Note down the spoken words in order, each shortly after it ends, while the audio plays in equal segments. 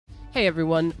Hey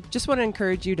everyone, just want to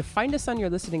encourage you to find us on your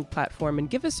listening platform and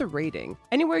give us a rating.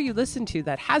 Anywhere you listen to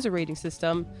that has a rating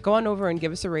system, go on over and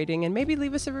give us a rating and maybe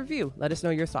leave us a review. Let us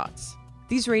know your thoughts.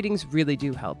 These ratings really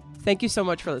do help. Thank you so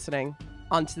much for listening.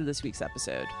 On to this week's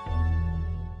episode.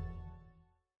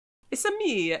 It's a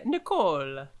me,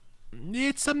 Nicole.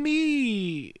 It's a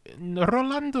me,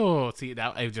 Rolando. See,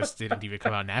 that I just didn't even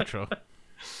come out natural.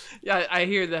 Yeah, I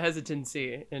hear the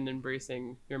hesitancy in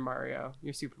embracing your Mario,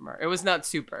 your Super Mario. It was not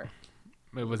super.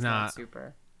 It was not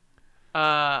super.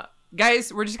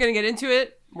 Guys, we're just going to get into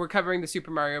it. We're covering the Super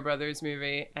Mario Brothers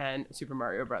movie and Super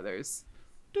Mario Brothers.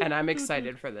 And I'm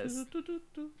excited for this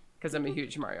because I'm a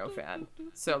huge Mario fan.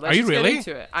 So let's just get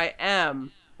into it. I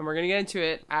am. And we're going to get into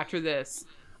it after this.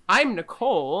 I'm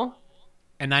Nicole.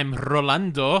 And I'm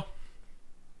Rolando.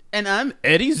 And I'm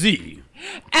Eddie Z.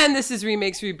 And this is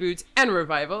Remakes, Reboots, and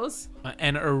Revivals.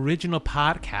 An original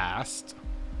podcast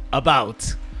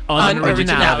about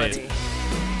unoriginality.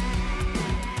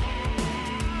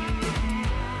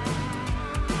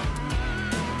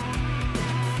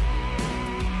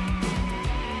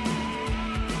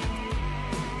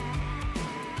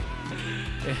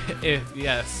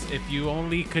 If you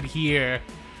only could hear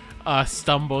us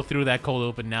stumble through that cold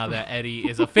open now that Eddie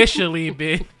is officially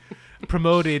been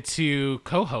promoted to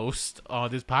co-host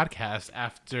on this podcast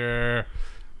after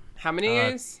how many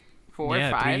years? 4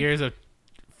 or 5? 3 years of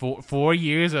 4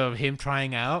 years of him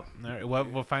trying out.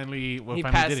 We'll finally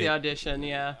passed did the audition.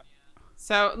 Yeah.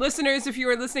 So, listeners, if you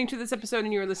are listening to this episode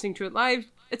and you are listening to it live,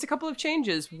 it's a couple of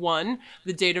changes. One,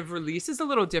 the date of release is a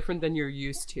little different than you're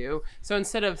used to. So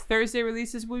instead of Thursday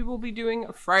releases, we will be doing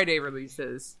Friday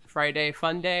releases. Friday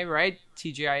Fun Day, right?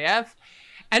 TGIF.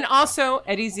 And also,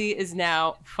 Eddie Z is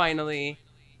now finally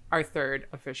our third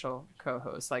official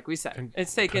co-host, like we said.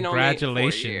 It's taken only 4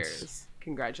 years.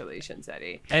 Congratulations,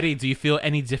 Eddie. Eddie, do you feel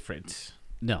any different?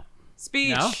 No.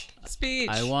 Speech. No? Speech.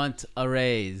 I want a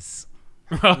raise.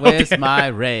 Okay. Where's my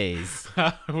raise?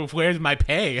 Where's my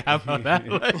pay? How about that?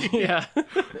 Yeah.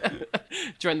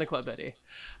 Join the club, Eddie.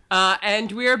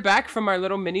 And we are back from our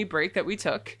little mini break that we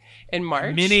took in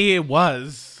March. Mini it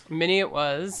was.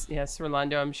 Yes,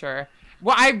 Rolando, I'm sure.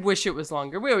 Well, I wish it was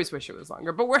longer. We always wish it was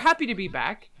longer, but we're happy to be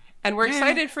back, and we're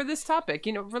excited for this topic.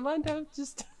 You know, Rolando,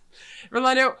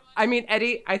 I mean,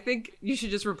 Eddie, I think you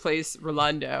should just replace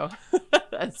Rolando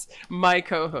as my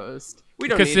co-host. We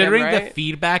don't Considering need him, right? the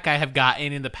feedback I have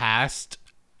gotten in the past,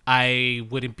 I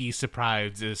wouldn't be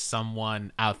surprised if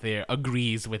someone out there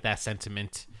agrees with that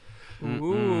sentiment.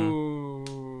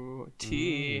 Ooh,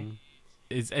 tea.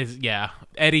 Yeah,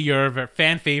 Eddie, you're a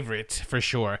fan favorite for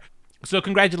sure. So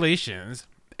congratulations.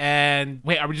 And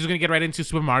wait, are we just going to get right into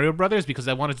Super Mario Brothers? Because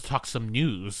I wanted to talk some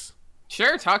news.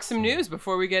 Sure, talk some news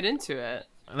before we get into it.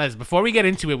 Before we get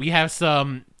into it, we have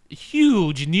some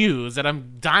huge news that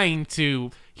I'm dying to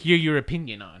hear your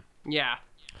opinion on. Yeah.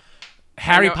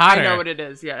 Harry Potter. I know what it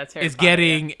is. Yeah, it's Harry is Potter,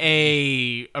 getting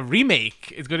a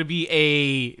remake. It's going to be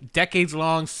a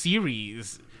decades-long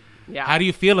series. Yeah. How do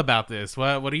you feel about this?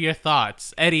 What are your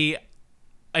thoughts? Eddie,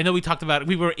 I know we talked about it.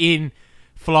 We were in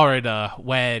Florida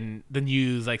when the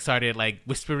news started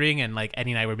whispering, and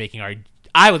Eddie and I were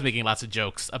I was making lots of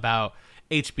jokes about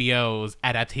HBO's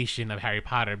adaptation of Harry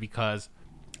Potter because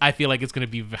I feel like it's going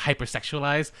to be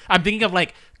hypersexualized. I'm thinking of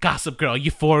Gossip Girl,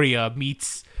 Euphoria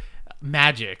meets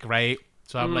Magic, right?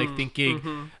 So I'm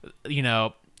thinking,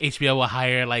 HBO will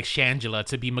hire Shangela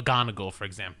to be McGonagall, for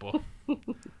example.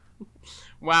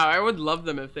 Wow, I would love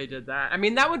them if they did that. I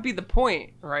mean, that would be the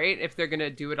point, right? If they're going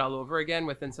to do it all over again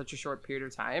within such a short period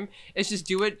of time. It's just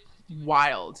do it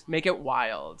wild. Make it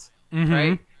wild,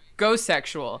 right? Go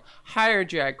sexual. Hire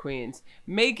drag queens.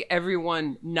 Make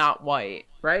everyone not white,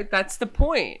 right? That's the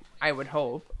point, I would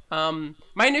hope. My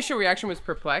initial reaction was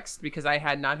perplexed because I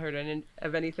had not heard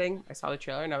of anything. I saw the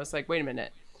trailer and I was like, wait a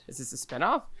minute. Is this a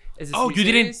spinoff? Is this you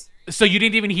didn't? So you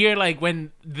didn't even hear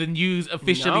when the news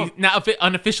officially,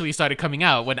 unofficially started coming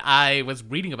out when I was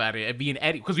reading about it and being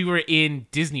Eddie, because we were in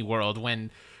Disney World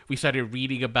when we started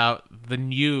reading about the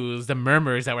news, the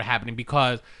murmurs that were happening,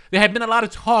 because there had been a lot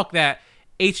of talk that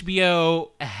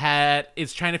HBO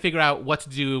is trying to figure out what to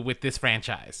do with this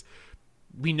franchise.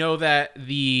 We know that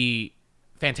the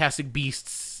Fantastic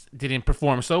Beasts didn't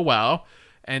perform so well,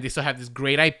 and they still have this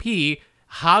great IP.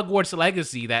 Hogwarts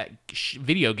Legacy, that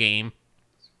video game,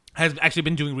 has actually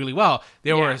been doing really well.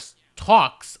 There were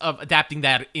talks of adapting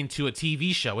that into a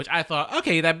TV show, which I thought,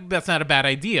 okay, that's not a bad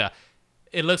idea.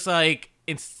 It looks like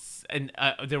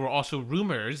there were also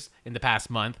rumors in the past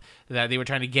month that they were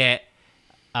trying to get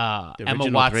Emma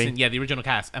Watson, the original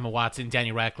cast, Emma Watson,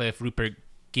 Daniel Radcliffe, Rupert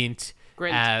Grint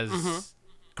as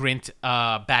Grint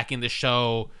back in the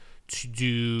show to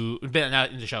do,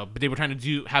 not in the show, but they were trying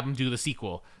to have him do the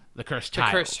sequel, The Cursed Child.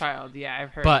 The Cursed Child, yeah,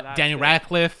 I've heard of But that. Daniel too.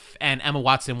 Radcliffe and Emma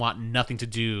Watson want nothing to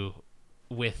do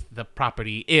with the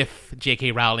property if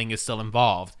J.K. Rowling is still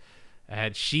involved.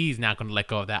 And she's not going to let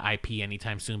go of that IP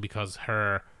anytime soon because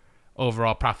her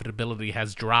overall profitability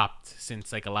has dropped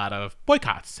since like a lot of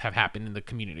boycotts have happened in the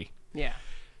community. Yeah.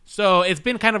 So it's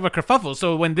been kind of a kerfuffle.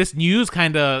 So when this news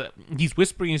these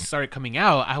whisperings started coming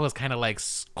out, I was kind of like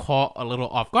caught a little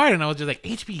off guard. And I was just like,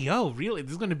 HBO, really?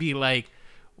 This is going to be like,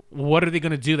 what are they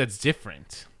going to do that's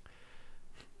different?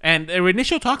 And their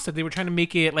initial talks said they were trying to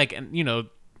make it like,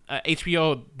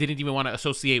 HBO didn't even want to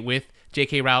associate with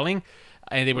J.K. Rowling.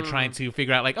 And they were trying to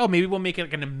figure out like, oh, maybe we'll make it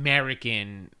like an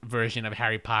American version of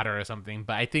Harry Potter or something.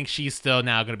 But I think she's still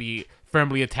now going to be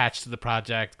firmly attached to the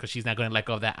project because she's not going to let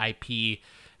go of that IP.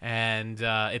 And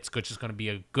it's just going to be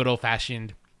a good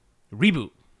old-fashioned reboot.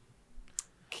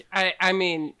 I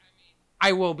mean,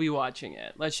 I will be watching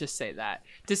it. Let's just say that.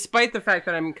 Despite the fact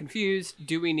that I'm confused,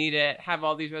 do we need it, have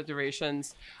all these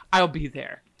reservations, I'll be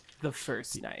there the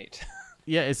first night.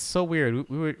 Yeah, it's so weird.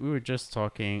 We were just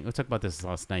talking. We talked about this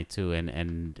last night too,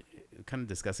 and kind of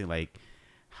discussing like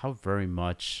how very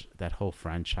much that whole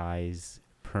franchise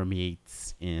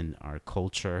permeates in our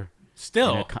culture,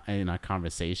 Still. in our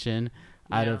conversation.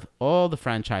 Yeah. Out of all the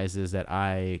franchises that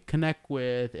I connect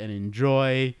with and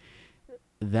enjoy,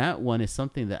 that one is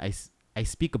something that I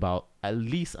speak about at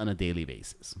least on a daily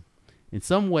basis. In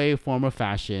some way, form, or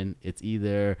fashion, it's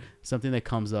either something that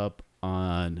comes up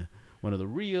on one of the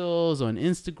reels on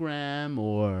Instagram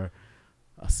or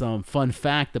some fun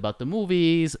fact about the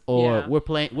movies, or Yeah.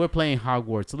 we're playing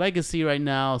Hogwarts Legacy right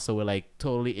now, so we're like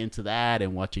totally into that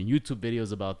and watching YouTube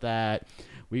videos about that.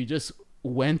 We just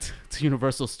went to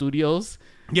Universal Studios.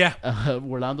 Yeah.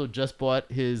 Orlando just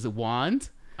bought his wand.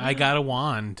 I got a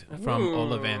wand from Ooh.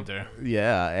 Ollivander.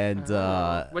 Yeah,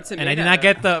 and What's it And I made did out not of?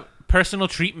 get the personal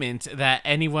treatment that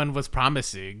anyone was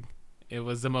promising. It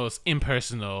was the most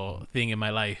impersonal thing in my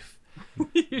life.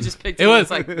 You just picked It it was-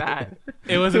 like that.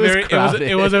 It was crowded.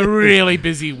 it was a really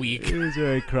busy week. it was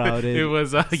very crowded. It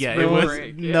was yeah, it Spring was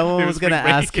break. No It one was was gonna spring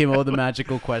break. ask him all the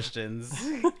magical questions.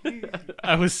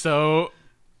 I was so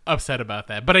upset about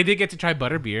that. But I did get to try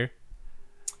butterbeer.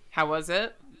 How was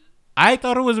it? I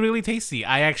thought it was really tasty.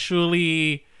 I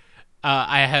actually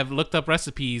I have looked up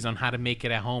recipes on how to make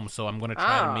it at home, so I'm going to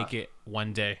try to make it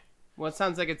one day. Well, it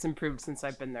sounds like it's improved since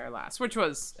I've been there last, which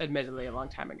was admittedly a long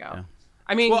time ago. Yeah.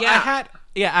 I mean, Well,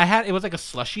 yeah. I had it was like a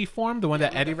slushy form, the one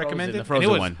that Eddie recommended. the frozen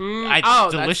and it was, one.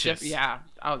 That's delicious. yeah.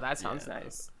 Oh, that sounds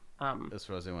nice. This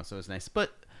frozen one, so it's nice.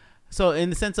 But so in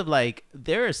the sense of like,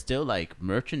 there is still like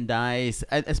merchandise,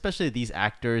 especially these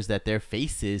actors that their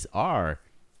faces are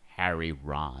Harry,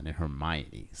 Ron, and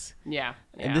Hermione's. Yeah.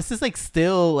 And this is like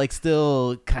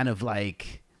still kind of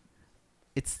like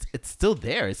it's still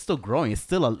there. It's still growing. It's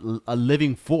still a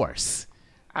living force.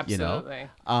 absolutely. You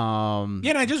know? Yeah,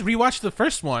 and I just rewatched the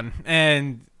first one,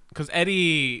 and because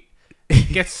Eddie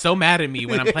gets so mad at me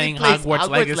when I'm playing He plays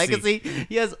Hogwarts Legacy.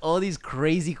 He has all these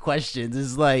crazy questions.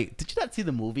 It's like, did you not see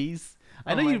the movies?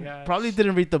 I Oh know my you gosh. probably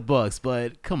didn't read the books,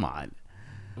 but come on.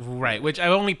 Right, which I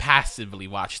only passively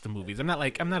watch the movies. I'm not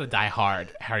a diehard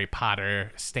Harry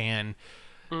Potter stan.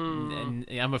 And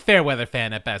I'm a fair weather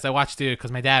fan at best. I watched it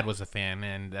because my dad was a fan,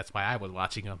 and that's why I was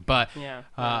watching them. But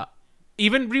Yeah.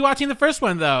 even rewatching the first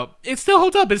one, though, it still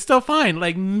holds up. It's still fine.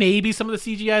 Like, maybe some of the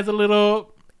CGI is a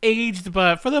little aged,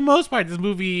 but for the most part, this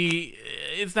movie,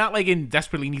 it's not like it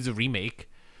desperately needs a remake.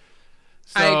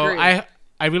 So I agree.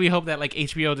 I really hope that like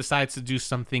HBO decides to do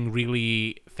something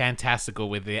really fantastical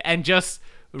with it and just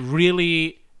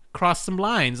really cross some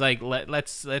lines. Like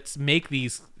let's make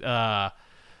these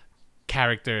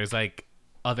characters like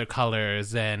other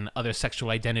colors and other sexual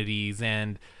identities,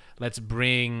 and let's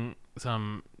bring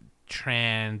some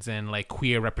trans and like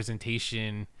queer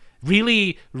representation.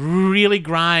 Really, really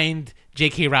grind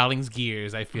J.K. Rowling's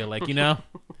gears, I feel like, you know?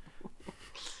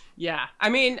 Yeah. I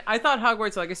mean, I thought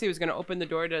Hogwarts Legacy was going to open the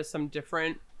door to some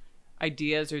different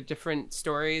ideas or different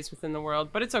stories within the world,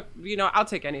 but it's I'll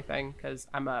take anything because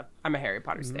I'm a Harry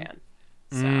Potter stan.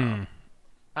 So, and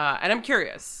I'm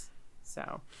curious.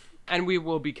 So, and we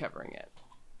will be covering it.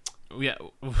 Yeah.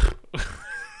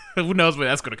 Who knows when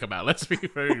that's going to come out? Let's be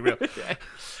very real.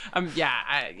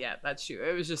 Yeah, that's true.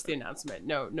 It was just the announcement.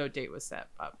 No date was set.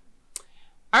 But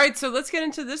all right, so let's get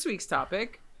into this week's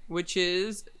topic, which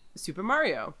is Super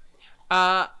Mario.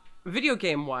 Video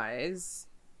game wise,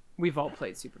 we've all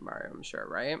played Super Mario, I'm sure,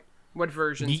 right? What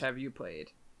versions have you played?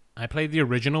 I played the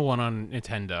original one on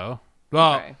Nintendo.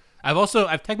 Well, Okay.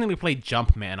 I've technically played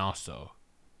Jumpman also,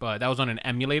 but that was on an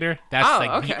emulator. That's Oh,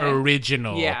 like okay. the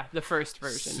original. Yeah, the first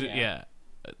version. Yeah.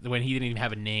 when he didn't even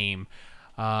have a name.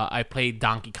 I played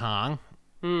Donkey Kong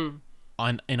in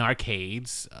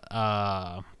arcades.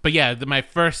 But yeah, my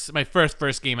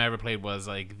first game I ever played was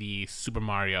like the Super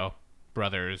Mario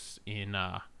Brothers in.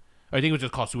 I think it was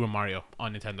just called Super Mario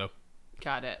on Nintendo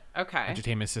Got it. Okay.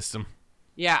 Entertainment System.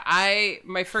 Yeah,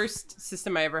 my first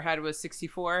system I ever had was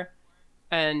 64,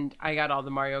 and I got all the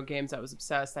Mario games. I was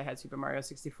obsessed. I had Super Mario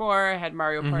 64, I had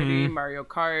Mario Party, Mario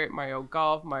Kart, Mario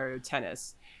Golf, Mario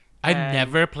Tennis. I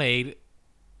never played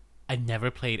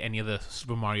any of the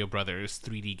Super Mario Brothers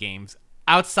 3D games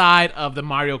outside of the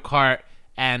Mario Kart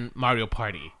and Mario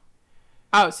Party.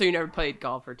 Oh, so you never played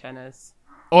golf or tennis?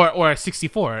 Or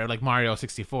 64, like Mario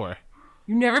 64.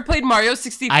 You never played Mario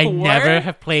 64? I never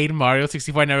have played Mario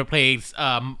 64. I never played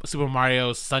Super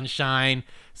Mario Sunshine,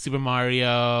 Super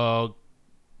Mario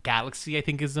Galaxy, I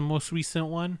think is the most recent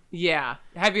one. Yeah.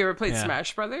 Have you ever played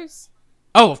Smash Brothers?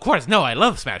 Oh, of course. No, I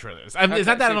love Smash Brothers. It's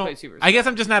not that so I you don't. play I guess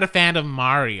I'm just not a fan of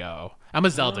Mario. I'm a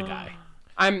Zelda guy.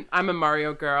 I'm a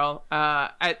Mario girl.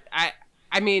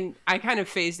 I mean, I kind of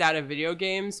phased out of video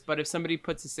games, but if somebody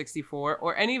puts a 64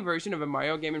 or any version of a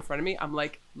Mario game in front of me, I'm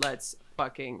like, let's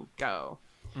fucking go.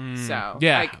 So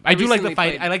Yeah, like, I do like the recently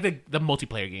fight. played- I like the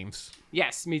multiplayer games.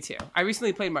 Yes, me too. I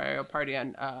recently played Mario Party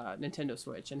on Nintendo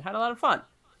Switch and had a lot of fun.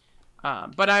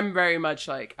 But I'm very much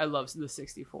like, I love the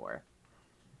 64.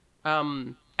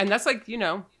 And that's like,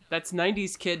 that's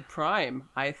 90s kid prime,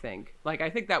 I think. Like, I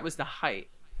think that was the height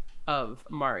of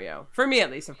Mario. For me,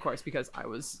 at least, of course, because I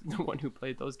was the one who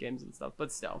played those games and stuff,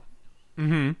 but still.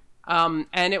 And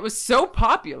it was so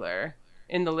popular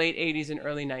in the late 80s and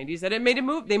early 90s that they made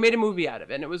a movie out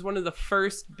of it. And it was one of the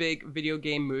first big video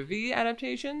game movie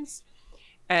adaptations.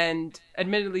 And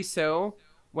admittedly so,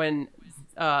 when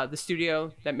the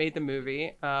studio that made the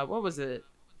movie, what was it?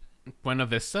 Buena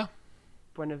Vista?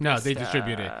 Buena No, they Vista.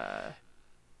 distributed.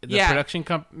 The production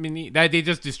company that they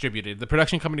just distributed. The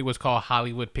production company was called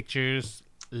Hollywood Pictures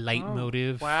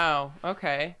Leitmotiv. Wow.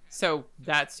 Okay. So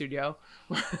that studio,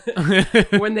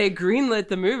 when they greenlit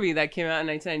the movie that came out in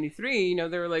 1993,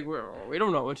 they were like, we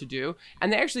don't know what to do.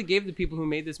 And they actually gave the people who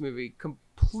made this movie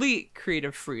complete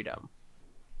creative freedom.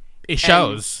 It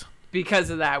shows. And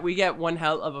because of that, we get one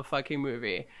hell of a fucking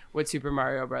movie with Super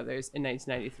Mario Brothers in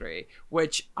 1993,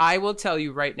 which I will tell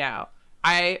you right now,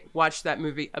 I watched that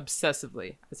movie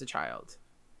obsessively as a child.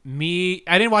 I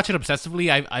didn't watch it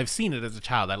obsessively. I've seen it as a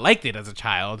child. I liked it as a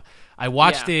child. I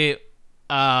watched it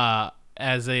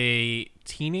as a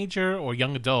teenager or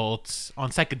young adult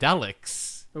on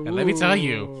psychedelics. And let me tell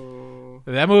you,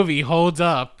 that movie holds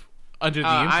up under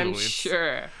the influence. I'm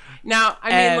sure. Now,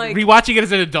 rewatching it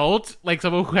as an adult, like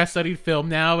someone who has studied film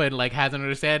now and like has an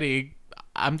understanding,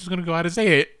 I'm just gonna go out and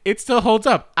say it still holds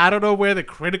up. I don't know where the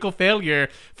critical failure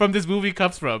from this movie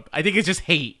comes from. I think it's just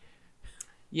hate.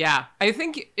 Yeah, I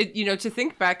think to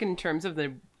think back in terms of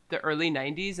the early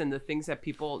 90s and the things that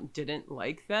people didn't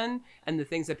like then and the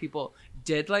things that people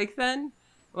did like then,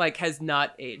 like, has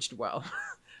not aged well.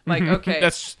 Like, okay,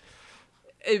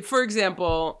 for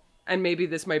example, and maybe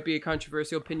this might be a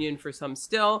controversial opinion for some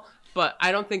still, but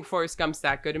I don't think Forrest Gump's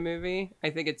that good a movie.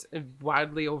 I think it's a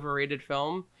wildly overrated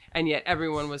film, and yet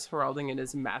everyone was heralding it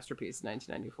as a masterpiece in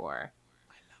 1994.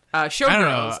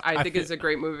 Showgirls, I think is a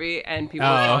great movie, and people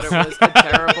thought it was a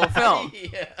terrible film.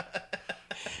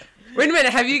 Wait a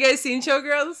minute, have you guys seen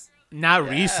Showgirls? Not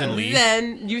recently.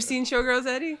 Then you've seen Showgirls,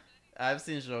 Eddie? I've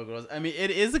seen Showgirls. I mean,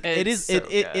 it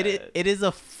is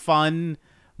a fun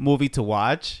movie to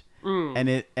watch,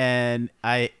 and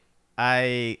I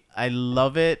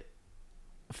love it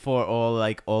for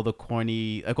all the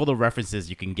corny, like all the references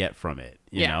you can get from it,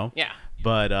 you know? Yeah.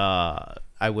 But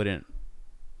I wouldn't.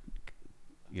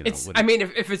 I mean,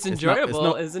 if it's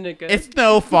enjoyable, isn't it good? It's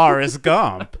no Forrest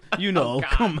Gump,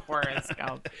 Forrest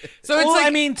Gump. So it's I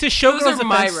mean, to show those are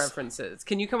my references.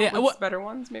 Can you come up with better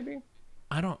ones, maybe?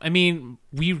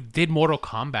 We did Mortal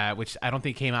Kombat, which I don't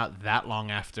think came out that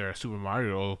long after Super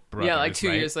Mario Brothers. Yeah, like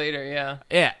 2 years later. Yeah.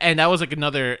 Yeah, and that was like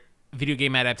another video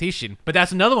game adaptation, but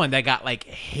that's another one that got like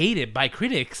hated by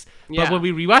critics. Yeah. But when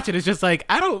we rewatch it, it's just like,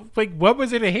 I don't like, what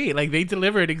was it to hate? Like, they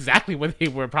delivered exactly what they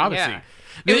were promising. Yeah.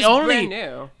 It was brand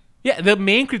new. Yeah, the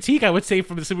main critique I would say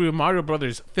from the Super Mario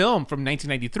Brothers film from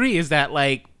 1993 is that,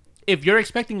 like, if you're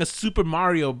expecting a Super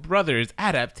Mario Brothers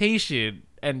adaptation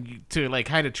and to like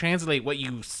kind of translate what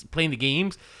you play in the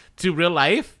games to real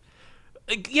life,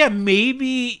 like, yeah,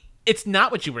 maybe it's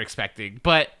not what you were expecting,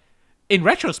 but in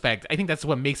retrospect, I think that's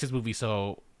what makes this movie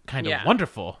so kind of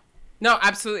wonderful. No,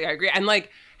 absolutely, I agree. And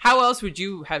like, how else would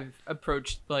you have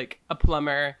approached like a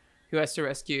plumber who has to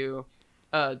rescue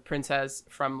a princess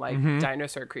from like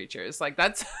dinosaur creatures. Like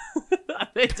that's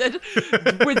they did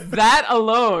with that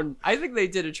alone. I think they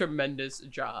did a tremendous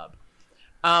job.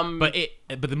 But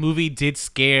the movie did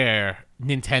scare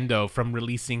Nintendo from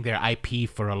releasing their IP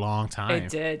for a long time. It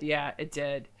did, yeah, it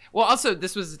did. Well, also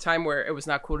this was a time where it was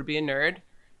not cool to be a nerd.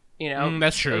 You know,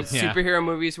 that's true. Yeah. Superhero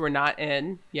movies were not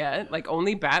in yet. Like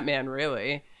only Batman,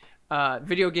 really.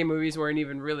 Video game movies weren't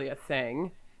even really a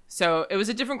thing. So it was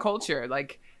a different culture.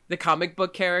 Like the comic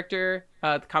book character,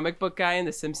 the comic book guy in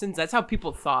The Simpsons. That's how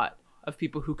people thought of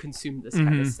people who consumed this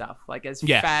kind of stuff, like as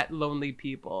fat, lonely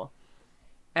people.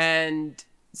 And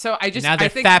so I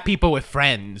think fat people with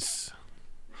friends.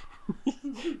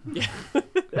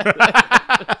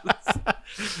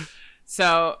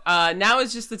 So now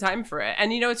is just the time for it.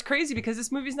 And, you know, it's crazy because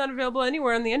this movie's not available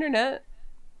anywhere on the internet.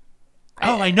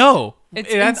 I know.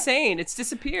 It's insane. It's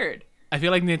disappeared. I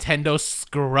feel like Nintendo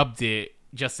scrubbed it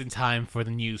just in time for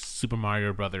the new Super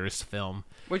Mario Brothers film.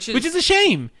 Which is a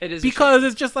shame. It is because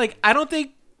it's just like, I don't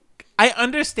think... I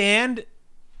understand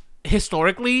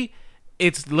historically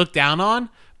it's looked down on,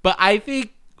 but I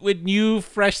think with new,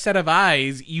 fresh set of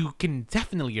eyes, you can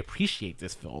definitely appreciate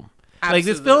this film. Absolutely. Like,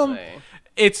 this film...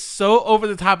 It's so over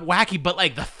the top wacky, but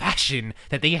like the fashion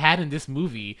that they had in this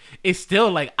movie is still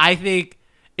like, I think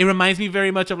it reminds me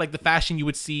very much of like the fashion you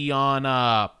would see on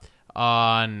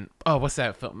what's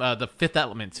that film? The Fifth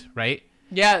Element, right?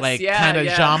 Yes, like kind of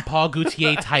Jean-Paul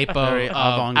Gaultier type of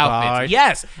outfits.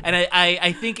 Yes, and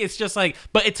I think it's just like,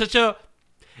 but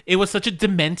it was such a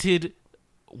demented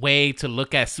way to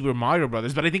look at Super Mario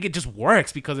Brothers, but I think it just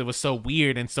works because it was so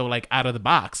weird and so like out of the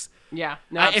box. Yeah,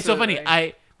 no, it's so funny.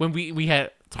 When we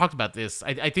had talked about this,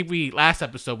 I think last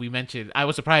episode we mentioned, I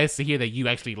was surprised to hear that you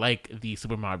actually like the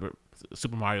Super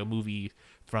Mario movie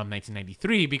from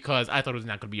 1993 because I thought it was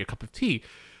not going to be your cup of tea,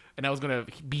 and I was going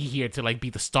to be here to like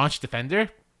be the staunch defender,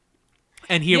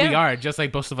 and here we are, just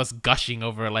like both of us gushing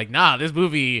over like, nah, this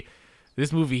movie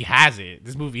has it.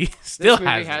 This movie still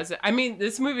has it. I mean,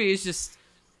 this movie is just,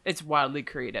 it's wildly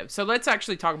creative. So let's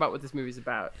actually talk about what this movie's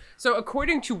about. So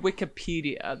according to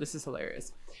Wikipedia, this is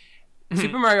hilarious.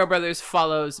 Super Mario Brothers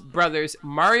follows brothers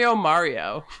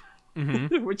Mario,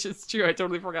 which is true. I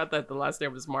totally forgot that the last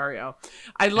name was Mario.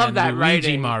 I love and that Luigi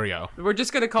writing. Mario. We're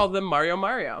just going to call them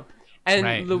Mario.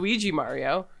 And Luigi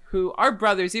Mario, who are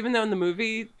brothers, even though in the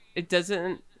movie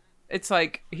it's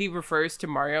like he refers to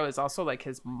Mario as also like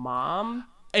his mom.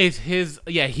 It's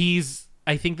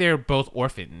I think they're both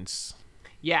orphans.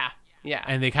 Yeah.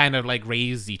 And they kind of like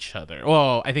raised each other.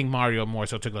 Well, I think Mario more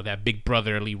so took like that big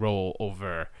brotherly role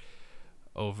over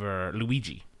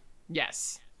Luigi.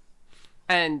 Yes.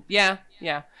 And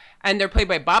and they're played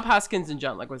by Bob Hoskins and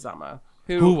John Leguizamo,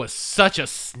 who was such a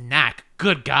snack.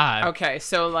 Good God. Okay,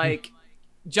 so like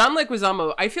John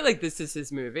Leguizamo, I feel like this is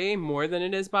his movie more than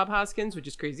it is Bob Hoskins, which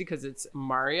is crazy because it's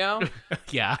Mario.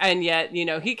 Yeah. And yet, you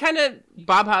know, he kind of,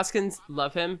 Bob Hoskins,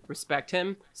 love him, respect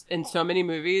him in so many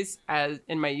movies as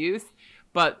in my youth,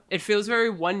 but it feels very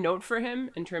one note for him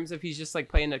in terms of he's just like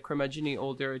playing a curmudgeon-y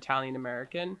older Italian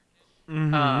American.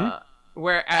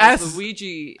 Whereas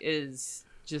Luigi is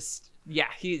just,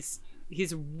 he's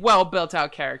a well built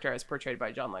out character as portrayed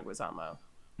by John Leguizamo.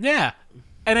 Yeah,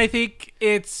 and I think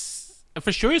it's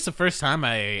for sure it's the first time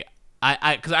I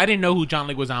because I didn't know who John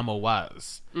Leguizamo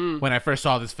was when I first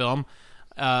saw this film,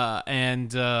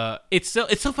 and it's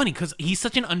so funny because he's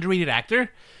such an underrated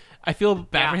actor. I feel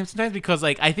bad for him sometimes because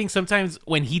like I think sometimes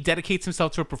when he dedicates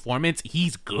himself to a performance,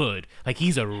 he's good. Like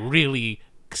he's a really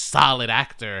solid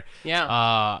actor.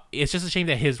 It's just a shame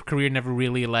that his career never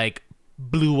really like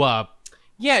blew up.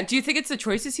 Yeah, do you think it's the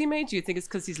choices he made? Do you think it's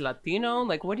because he's Latino?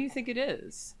 Like, what do you think it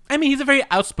is? I mean, he's a very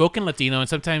outspoken Latino, and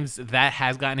sometimes that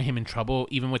has gotten him in trouble,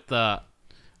 even with the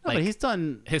but he's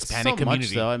done Hispanic so community.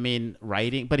 Much, though. I mean,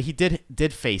 writing, but he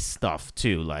did face stuff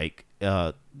too, like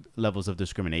levels of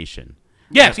discrimination.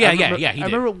 Yes, he I did.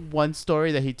 remember one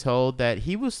story that he told that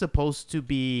he was supposed to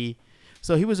be.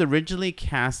 So he was originally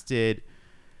casted.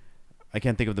 I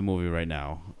can't think of the movie right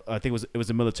now. I think it was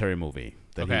a military movie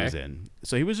that he was in.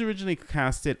 So he was originally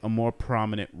casted a more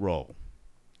prominent role,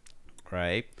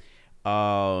 right?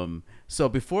 So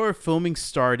before filming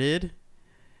started,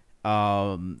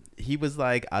 he was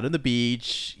like out on the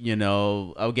beach,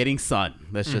 out getting sun,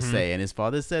 let's just say. And his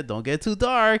father said, "Don't get too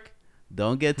dark.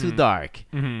 Don't get too dark."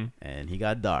 And he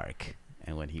got dark.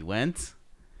 And when he went,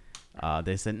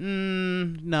 they said,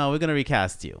 "No, we're gonna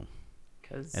recast you."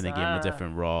 And they gave him a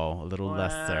different role, a little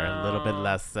bit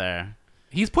lesser.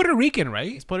 He's Puerto Rican, right?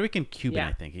 He's Puerto Rican, Cuban,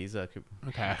 I think. He's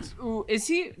okay. Ooh, is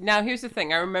he? Now here's the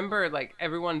thing. I remember like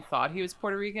everyone thought he was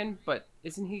Puerto Rican, but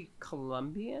isn't he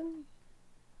Colombian?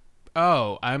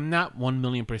 Oh, I'm not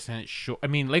 1,000,000% sure. I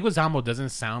mean, Leguizamo doesn't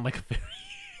sound like a very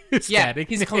Hispanic.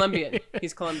 He's name. Colombian.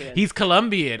 He's Colombian. He's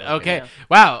Colombian. Okay. Yeah.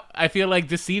 Wow. I feel like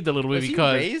deceived a little bit Was he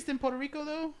because raised in Puerto Rico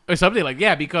though? or something like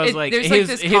because like there's his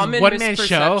this common one man show.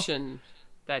 misperception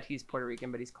that he's Puerto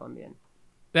Rican, but he's Colombian.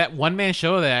 That one man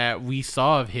show that we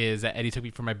saw of his that Eddie took me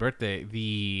for my birthday,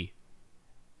 the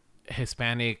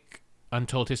Hispanic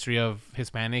Untold History of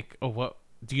Hispanic. Oh, what?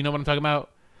 Do you know what I'm talking about?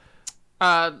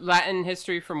 Latin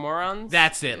history for morons.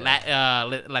 That's it.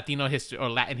 Latino history or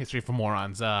Latin history for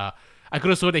morons. I could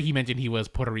have sworn that he mentioned he was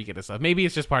Puerto Rican and stuff. Maybe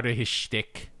it's just part of his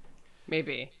shtick.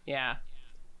 Maybe, yeah.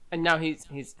 And now he's.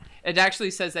 It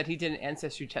actually says that he did an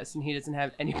ancestry test and he doesn't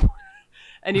have any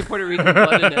Puerto Rican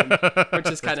blood in him, which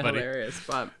is kind of hilarious.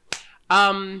 But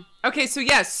okay,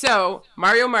 so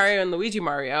Mario, and Luigi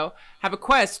Mario have a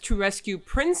quest to rescue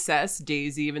Princess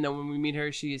Daisy. Even though when we meet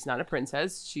her, she's not a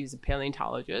princess; she's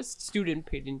a student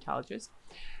paleontologist,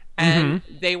 and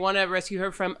they want to rescue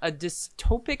her from a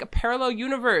dystopic parallel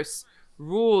universe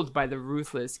ruled by the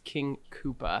ruthless King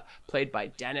Koopa, played by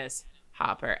Dennis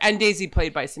Hopper, and Daisy,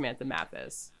 played by Samantha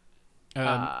Mathis.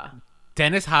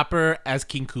 Dennis Hopper as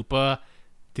King Koopa.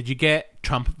 Did you get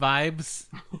Trump vibes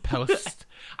post?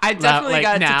 I definitely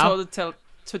got now?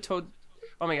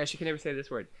 oh my gosh, you can never say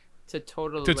this word.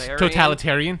 Totalitarian.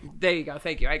 Totalitarian. There you go.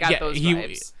 Thank you. I got those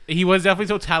vibes. He was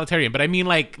definitely totalitarian, but I mean,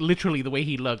 like literally the way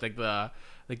he looked, like the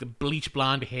bleach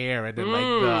blonde hair, and then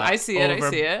I see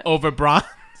it. Over bronze.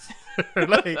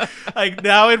 like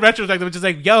now in retrospect, I'm just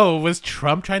like, yo, was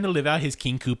Trump trying to live out his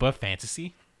King Koopa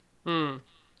fantasy?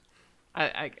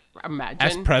 I imagine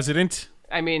as president.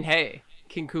 I mean, hey,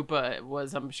 King Koopa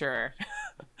was, I'm sure,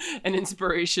 an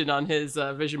inspiration on his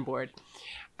vision board.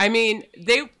 I mean,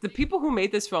 the people who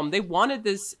made this film, they wanted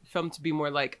this film to be more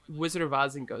like Wizard of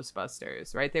Oz and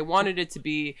Ghostbusters, right? They wanted it to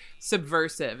be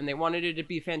subversive and they wanted it to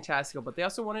be fantastical, but they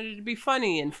also wanted it to be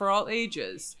funny and for all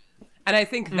ages. And I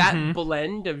think that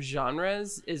blend of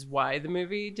genres is why the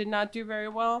movie did not do very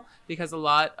well, because a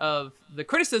lot of the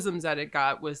criticisms that it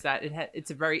got was that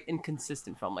it's a very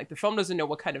inconsistent film. Like the film doesn't know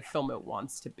what kind of film it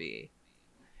wants to be.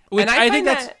 Which and I think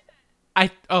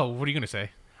what are you going to say?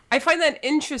 I find that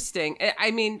interesting. I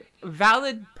mean,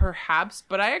 valid perhaps,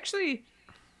 but I think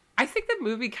the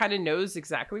movie kind of knows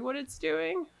exactly what it's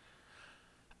doing.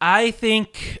 I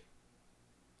think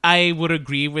I would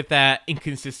agree with that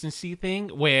inconsistency thing,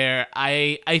 where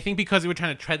I think because they were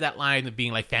trying to tread that line of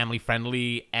being like family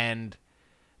friendly, and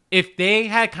if they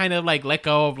had kind of like let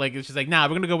go of like, it's just like, nah,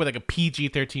 we're gonna go with like a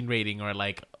PG-13 rating or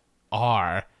like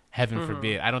R, heaven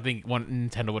forbid. I don't think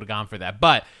Nintendo would have gone for that,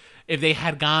 but if they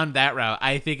had gone that route,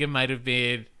 I think it might have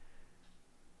been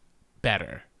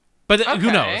better. But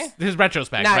who knows? This is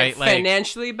retrospect, Not right? Like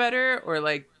financially better or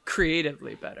like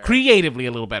creatively better. Creatively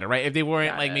a little better, right? If they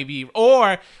weren't maybe,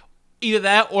 or either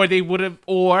that, or they would have,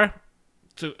 or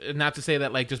to not to say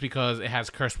that like just because it has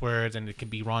curse words and it can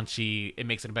be raunchy, it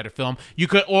makes it a better film. You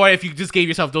could, or if you just gave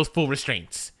yourself those full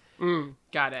restraints.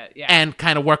 Got it. Yeah. And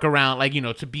kind of work around, like, you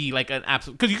know, to be like an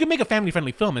absolute, because you can make a family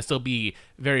friendly film and still be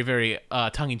very, very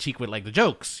tongue in cheek with like the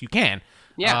jokes. You can.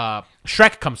 Yeah.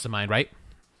 Shrek comes to mind, right?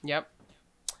 Yep.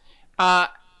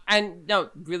 And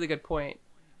no, really good point.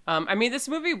 I mean, this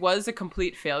movie was a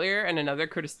complete failure, and another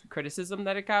criticism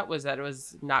that it got was that it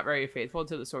was not very faithful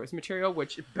to the source material,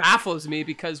 which baffles me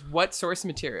because what source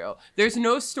material? There's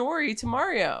no story to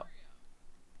Mario.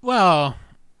 Well,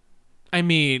 I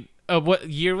mean, what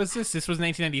year was this? This was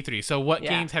 1993. So what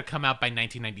games had come out by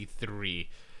 1993?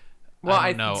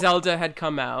 Well, Zelda had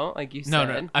come out, like you said.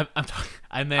 No, I'm talking.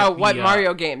 I meant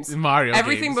Mario games?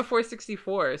 Everything games. before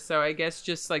 64. So I guess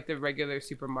just like the regular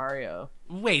Super Mario.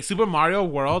 Wait, Super Mario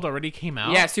World already came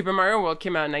out? Yeah, Super Mario World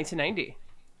came out in 1990.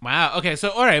 Wow. Okay,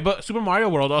 so all right, but Super Mario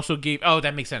World also gave. Oh,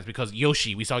 that makes sense because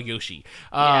Yoshi. We saw Yoshi.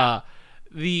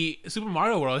 The Super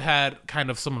Mario World had kind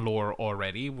of some lore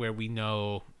already, where we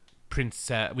know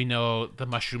Princess. We know the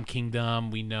Mushroom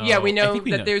Kingdom. We know. Yeah, we know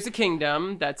that there's a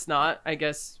kingdom that's not, I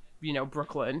guess,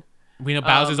 Brooklyn. We know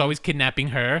Bowser's always kidnapping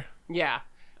her. Yeah,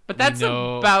 but that's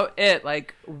about it.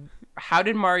 Like, how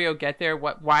did Mario get there?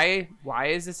 Why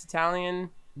is this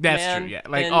Italian? That's true. Yeah,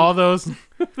 like all those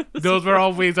were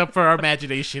always up for our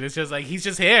imagination. It's just like he's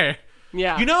just here.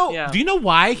 Yeah. Do you know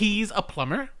why he's a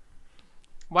plumber?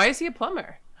 Why is he a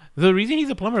plumber? The reason he's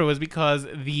a plumber was because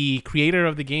the creator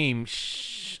of the game,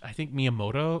 I think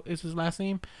Miyamoto is his last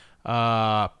name.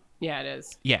 Yeah, it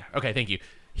is. Yeah. Okay. Thank you.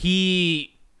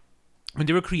 When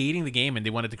they were creating the game and they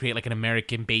wanted to create like an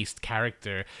American-based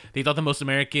character, they thought the most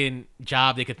American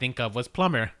job they could think of was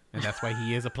plumber, and that's why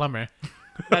he is a plumber.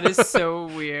 That is so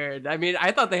weird. I mean,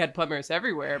 I thought they had plumbers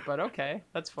everywhere, but okay,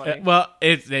 that's funny. Well,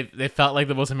 they felt like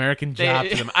the most American job They-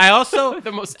 to them. I also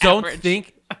The most don't average.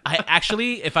 think I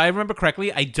actually, if I remember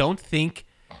correctly, I don't think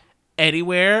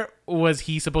anywhere was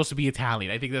he supposed to be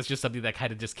Italian. I think that's just something that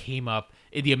kind of just came up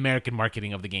in the American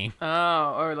marketing of the game.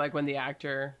 Oh, or like when the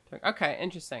actor took. Okay,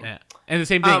 interesting. Yeah. And the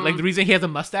same thing, like the reason he has a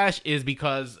mustache is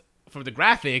because for the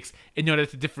graphics, in order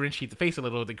to differentiate the face a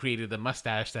little, they created the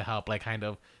mustache to help like kind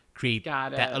of create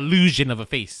Got that it. illusion of a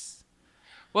face.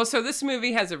 Well, so this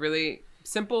movie has a really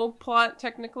simple plot,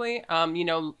 technically.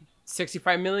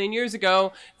 65 million years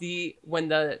ago, when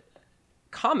the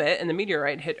comet and the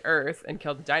meteorite hit Earth and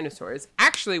killed the dinosaurs,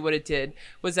 actually what it did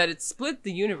was that it split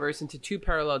the universe into two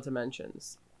parallel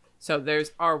dimensions. So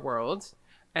there's our world,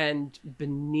 and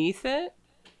beneath it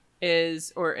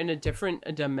is, or in a different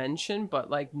dimension, but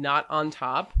like not on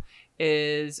top,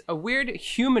 is a weird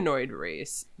humanoid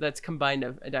race that's combined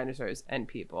of dinosaurs and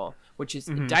people, which is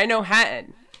Dino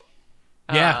Hatton.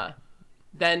 Yeah.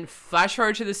 Then flash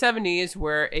forward to the 70s,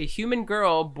 where a human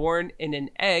girl born in an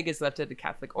egg is left at a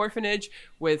Catholic orphanage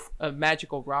with a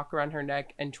magical rock around her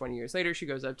neck. And 20 years later, she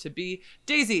grows up to be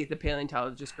Daisy, the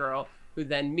paleontologist girl, who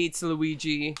then meets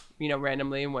Luigi,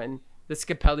 randomly when the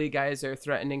Scapelli guys are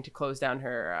threatening to close down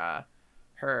her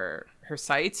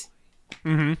site.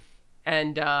 Mm-hmm.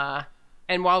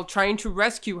 And while trying to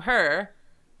rescue her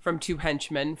from two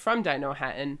henchmen from Dino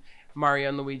Hatton, Mario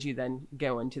and Luigi then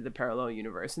go into the parallel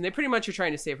universe, and they pretty much are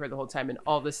trying to save her the whole time. And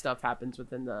all this stuff happens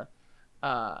within the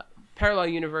parallel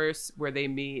universe, where they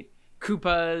meet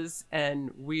Koopas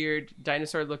and weird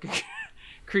dinosaur-looking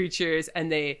creatures,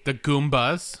 and The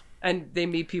Goombas. they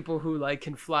meet people who like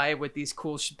can fly with these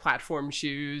cool platform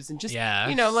shoes, and just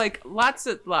Yes. like lots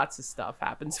of stuff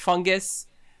happens. Fungus.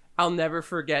 I'll never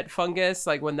forget Fungus.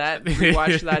 Like when that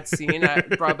rewatched that scene,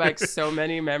 it brought back so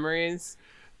many memories.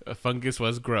 Fungus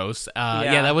was gross.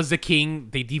 Yeah. That was the king.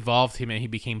 They devolved him and he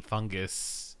became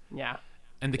Fungus. Yeah,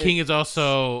 And the king is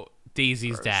also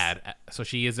Daisy's Gross. dad, so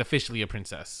she is officially a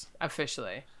princess.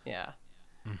 officially. Yeah.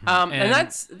 And- And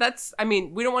that's. I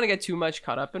mean, we don't want to get too much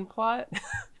caught up in plot.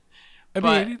 I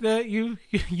But- mean,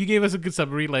 you gave us a good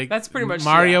summary. Like That's pretty much-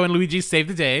 Mario yeah. and Luigi saved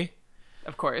the day.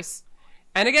 Of course.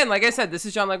 And again, like I said, this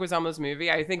is John Leguizamo's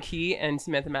movie. I think he and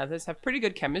Samantha Mathis have pretty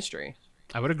good chemistry.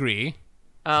 I would agree.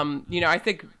 I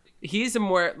think he's a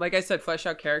more, like I said, fleshed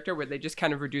out character where they just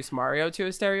kind of reduce Mario to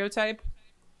a stereotype.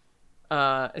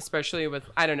 Especially with,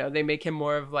 I don't know, they make him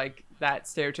more of like that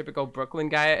stereotypical Brooklyn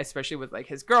guy, especially with like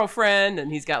his girlfriend,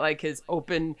 and he's got like his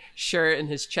open shirt and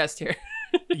his chest hair.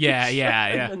 Yeah.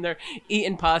 And they're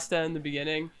eating pasta in the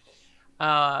beginning.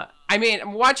 I mean,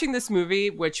 I'm watching this movie,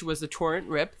 which was a torrent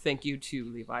rip. Thank you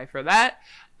to Levi for that,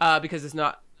 because it's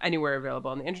not anywhere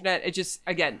available on the internet. It just,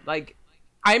 again, like,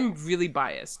 I'm really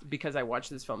biased because I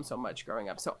watched this film so much growing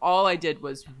up. So all I did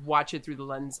was watch it through the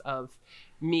lens of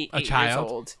me, 8 years child?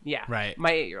 old. Yeah, Right.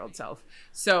 my 8-year-old self.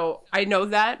 So I know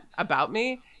that about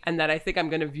me, and that I think I'm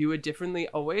going to view it differently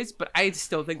always. But I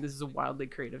still think this is a wildly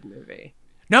creative movie.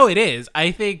 No, it is. I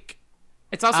think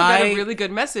It's also got a really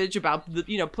good message about the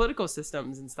political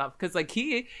systems and stuff, because like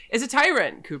he is a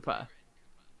tyrant, Koopa,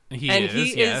 he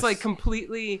he yes. is like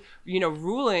completely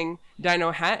ruling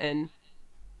Dino Hatton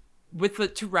with the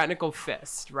tyrannical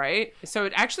fist, right? So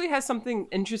it actually has something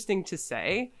interesting to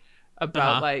say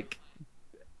about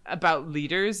about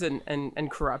leaders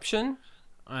and corruption.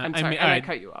 I'm sorry, I alright.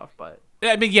 cut you off, but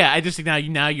I mean, yeah. I just think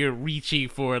now you're reaching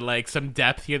for like some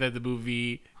depth here that the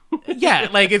movie. Yeah,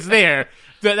 like it's there.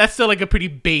 That's still like a pretty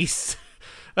base,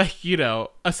 like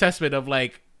assessment of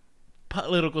like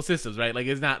political systems, right? Like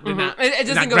it's not. They're not. It it's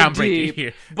doesn't not go groundbreaking deep,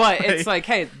 here. but it's like,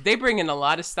 hey, they bring in a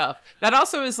lot of stuff that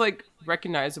also is like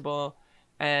recognizable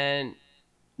and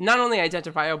not only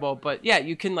identifiable, but yeah,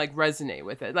 you can like resonate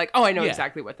with it. Like, oh, I know Yeah.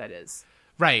 exactly what that is.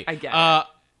 Right. I get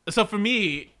So for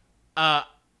me, I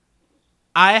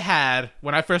had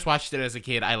when I first watched it as a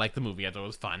kid, I liked the movie. I thought it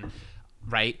was fun,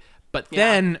 right? But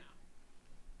then,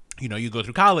 you go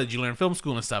through college, you learn film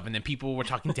school and stuff, and then people were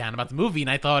talking down about the movie, and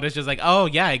I thought it's just like, oh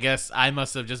yeah, I guess I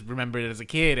must have just remembered it as a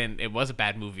kid, and it was a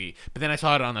bad movie. But then I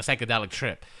saw it on a psychedelic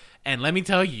trip, and let me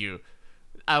tell you,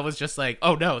 I was just like,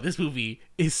 oh no, this movie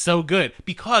is so good,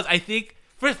 because I think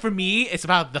for me, it's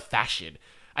about the fashion.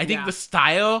 I think the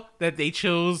style that they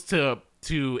chose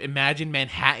to imagine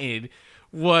Manhattan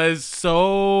was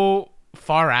so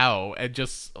far out and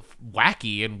just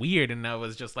wacky and weird, and I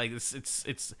was just like,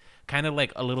 it's kind of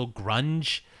like a little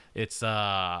grunge. It's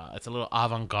a little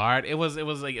avant-garde. It was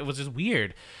just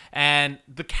weird, and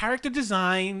the character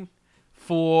design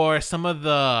for some of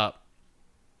the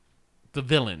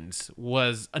villains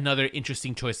was another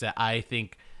interesting choice that I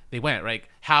think they went. Like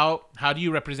how do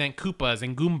you represent Koopas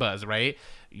and Goombas, right?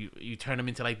 You turn them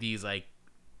into like these like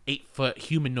 8-foot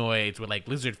humanoids with like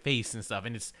lizard face and stuff,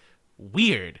 and it's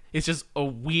weird. It's just a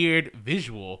weird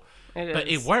visual, but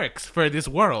it works for this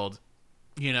world,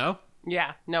 you know?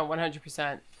 Yeah, no,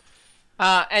 100%.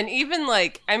 And even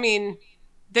like, I mean,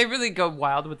 they really go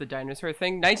wild with the dinosaur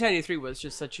thing. 1993 was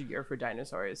just such a year for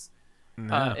dinosaurs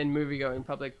in movie-going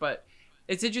public. But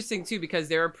it's interesting, too, because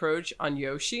their approach on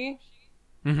Yoshi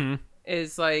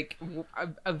is like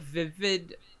a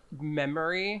vivid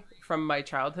memory from my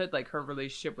childhood. Like her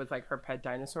relationship with like her pet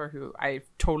dinosaur, who I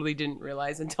totally didn't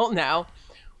realize until now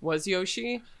was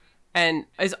Yoshi. And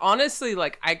is honestly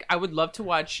like I would love to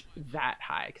watch that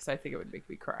high because I think it would make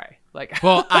me cry. Like,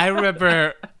 well, I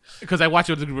remember because I watched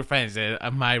it with a group of friends, and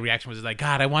my reaction was like,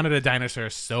 "God, I wanted a dinosaur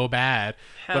so bad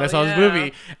when I saw this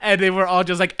movie," and they were all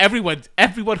just like, everyone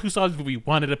who saw this movie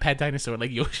wanted a pet dinosaur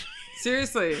like Yoshi.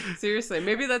 Seriously,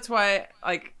 maybe that's why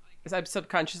like I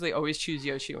subconsciously always choose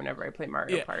Yoshi whenever I play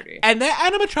Mario Party. And that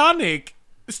animatronic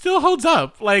still holds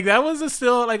up. Like that was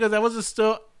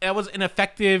an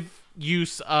effective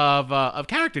use of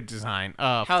character design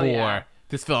for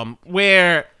this film,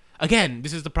 where again,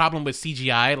 this is the problem with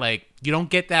CGI. Like you don't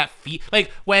get that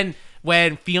like when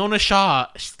Fiona Shaw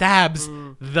stabs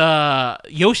the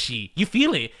Yoshi, you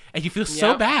feel it and you feel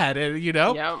so bad, and you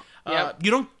know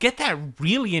you don't get that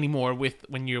really anymore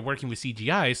when you're working with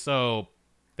CGI. So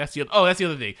that's the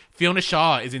other thing. Fiona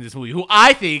Shaw is in this movie, who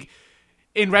I think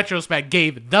in retrospect,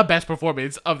 gave the best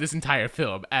performance of this entire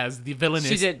film as the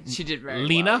villainess. She did very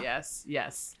Lena. well.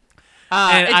 Yes.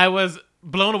 And I was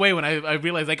blown away when I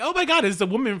realized, like, oh my god, it's the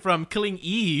woman from Killing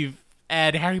Eve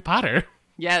and Harry Potter.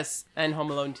 Yes, and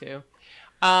Home Alone 2.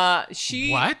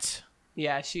 What?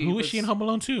 Yeah, Who was she in Home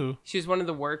Alone 2? She was one of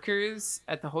the workers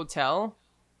at the hotel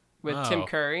with Tim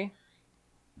Curry.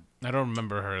 I don't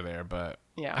remember her there, but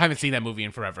yeah, I haven't seen that movie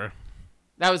in forever.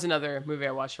 That was another movie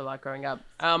I watched a lot growing up.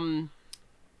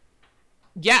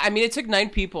 Yeah, I mean, it took 9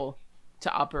 people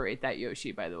to operate that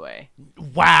Yoshi, by the way.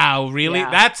 Wow, really? Yeah,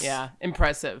 That's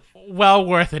impressive. Well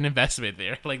worth an investment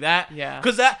there. Like that. Yeah.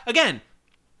 Because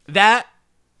that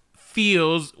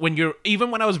feels when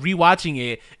I was rewatching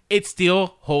it, it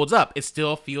still holds up. It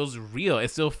still feels real. It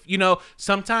still,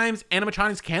 sometimes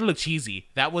animatronics can look cheesy.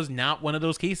 That was not one of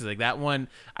those cases. Like that one,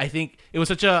 I think it was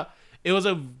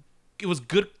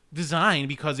good design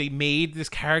because they made this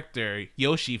character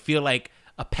Yoshi feel like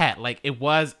a pet. Like it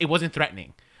wasn't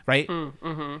threatening, right?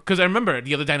 Because I remember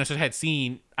the other dinosaurs I had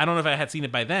seen, I don't know if I had seen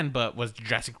it by then, but was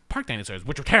Jurassic Park dinosaurs,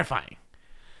 which were terrifying.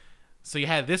 So you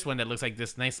had this one that looks like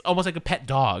this nice, almost like a pet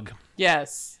dog.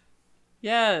 Yes.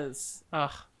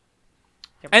 Ugh.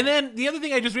 And then the other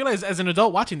thing I just realized as an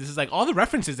adult watching this is like all the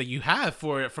references that you have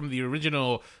from the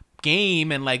original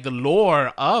game and like the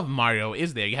lore of Mario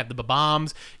is there. You have the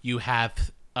bombs, you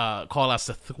have call outs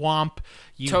to Thwomp.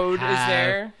 Toad is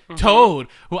there. Toad,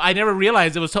 who I never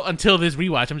realized it was until this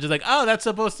rewatch. I'm just like, oh, that's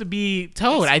supposed to be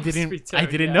Toad. I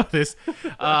didn't know this.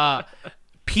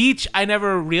 Peach, I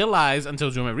never realized until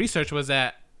doing my research was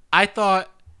that I thought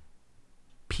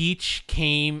Peach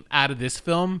came out of this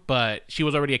film, but she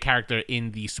was already a character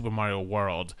in the Super Mario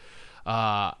world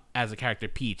as a character.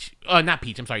 Peach, not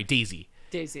Peach. I'm sorry, Daisy.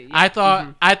 Daisy. Yeah.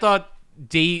 I thought.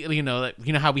 You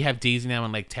know how we have Daisy now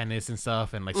in like tennis and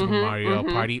stuff and like Super Mario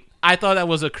Party. I thought that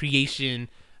was a creation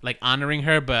like honoring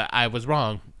her, but I was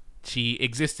wrong. She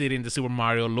existed in the Super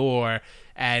Mario lore,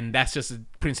 and that's just a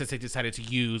princess they decided to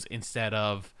use instead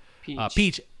of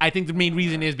Peach. I think the main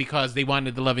reason is because they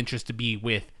wanted the love interest to be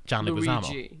with John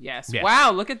Leguizamo. Yes.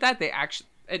 Wow, look at that.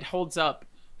 It holds up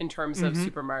in terms of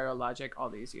Super Mario logic all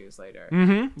these years later.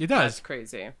 It does. That's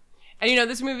crazy. And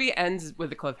this movie ends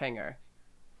with a cliffhanger.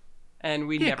 And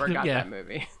we never got that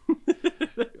movie.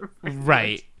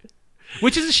 Right.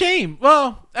 Which is a shame.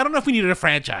 Well, I don't know if we needed a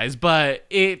franchise, but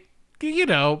it,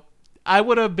 I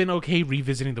would have been okay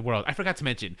revisiting the world. I forgot to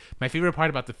mention, my favorite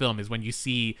part about the film is when you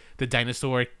see the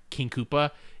dinosaur King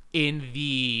Koopa in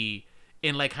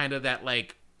like kind of that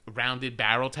like rounded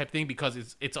barrel type thing,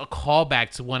 because it's a callback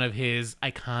to one of his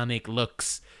iconic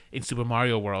looks in Super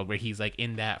Mario World where he's like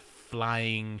in that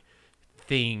flying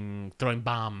thing throwing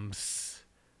bombs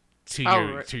to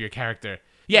your character.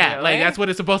 Yeah, really? Like that's what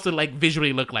it's supposed to like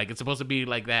visually look like. It's supposed to be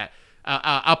like that.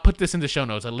 I'll put this in the show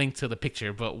notes, a link to the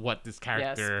picture, but what this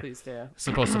character is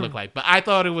supposed to look like. But I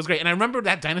thought it was great, and I remember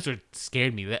that dinosaur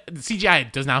scared me. The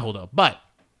CGI does not hold up, but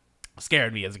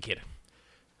scared me as a kid.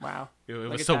 Wow, it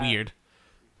was so weird.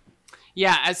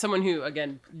 Yeah, as someone who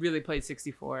again really played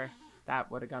 64,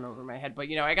 that would have gone over my head. But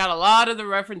I got a lot of the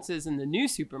references in the new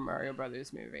Super Mario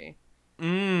Brothers movie.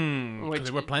 Which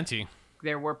there were plenty.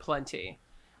 There were plenty.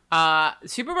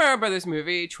 Super Mario Brothers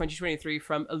movie 2023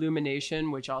 from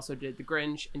Illumination, which also did The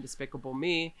Grinch and Despicable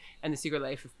Me and The Secret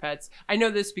Life of Pets. I know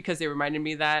this because they reminded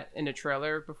me that in a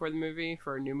trailer before the movie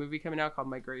for a new movie coming out called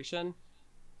Migration,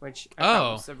 which I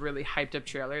thought was a really hyped up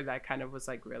trailer that kind of was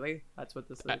like, really? That's what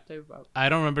this is about? I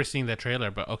don't remember seeing that trailer,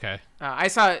 but okay. I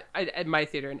saw it at my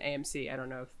theater in AMC. I don't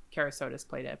know if Carasotis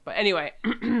played it. But anyway,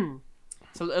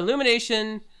 so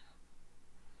Illumination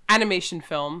animation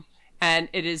film. And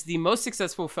it is the most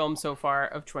successful film so far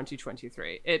of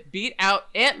 2023. It beat out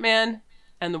Ant-Man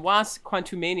and the Wasp: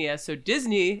 Quantumania. So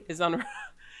Disney is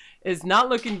not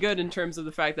looking good in terms of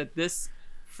the fact that this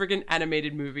friggin'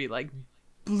 animated movie like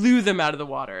blew them out of the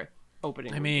water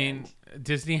opening. I mean,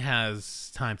 Disney has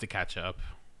time to catch up.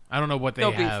 I don't know what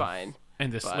they'll have. Be fine.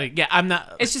 In this, like, yeah, I'm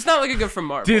not. It's just not looking good for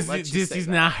Marvel. Disney's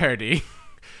not hurting.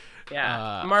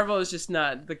 Yeah, Marvel is just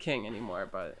not the king anymore,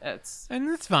 but it's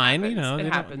fine. Happens. You know,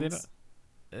 it happens.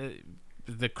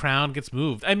 The crown gets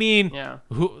moved. I mean, yeah.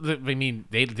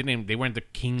 They weren't the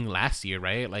king last year,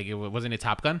 right? Like, wasn't it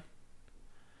Top Gun?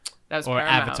 That was or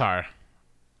Paramount.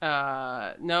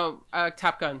 Avatar. No,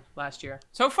 Top Gun last year.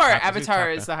 So far, Avatar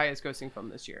is the highest grossing film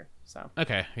this year. So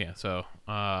okay, yeah. So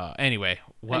anyway.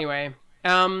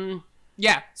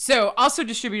 Yeah, so also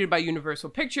distributed by Universal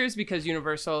Pictures because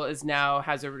Universal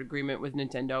has an agreement with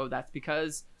Nintendo. That's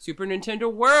because Super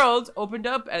Nintendo World opened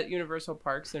up at Universal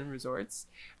Parks and Resorts.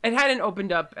 It hadn't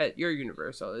opened up at your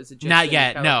Universal. Is it just not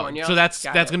yet? California? No. So that's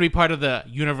going to be part of the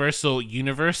Universal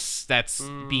universe that's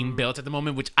being built at the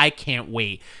moment, which I can't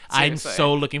wait. Seriously. I'm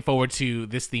so looking forward to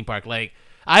this theme park. Like,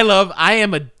 I'm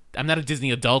not a Disney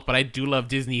adult, but I do love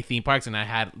Disney theme parks, and I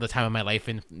had the time of my life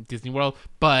in Disney World,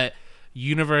 but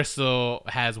Universal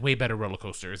has way better roller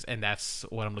coasters, and that's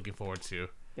what I'm looking forward to.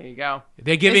 There you go.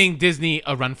 They're giving Disney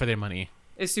a run for their money.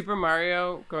 Is Super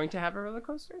Mario going to have a roller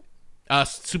coaster?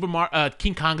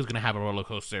 King Kong is going to have a roller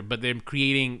coaster, but they're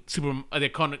creating they're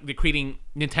creating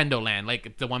Nintendo Land,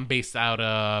 like the one based out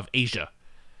of Asia.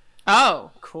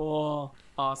 Oh, cool.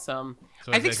 Awesome.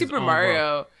 So I think Super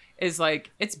Mario is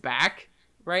like, it's back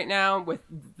right now with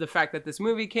the fact that this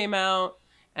movie came out.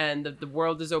 And the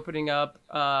world is opening up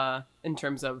in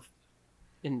terms of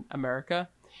in America.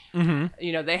 Mm-hmm.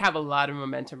 You know, they have a lot of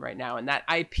momentum right now. And that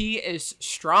IP is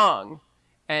strong.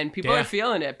 And people are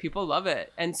feeling it. People love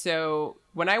it. And so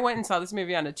when I went and saw this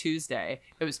movie on a Tuesday,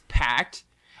 it was packed.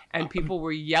 And people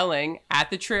were yelling at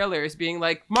the trailers, being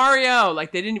like, Mario!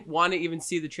 Like, they didn't want to even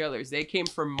see the trailers. They came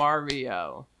for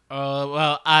Mario.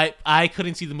 Well, I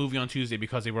couldn't see the movie on Tuesday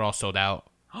because they were all sold out.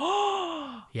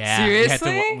 Yeah,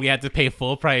 seriously? We had to pay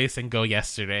full price and go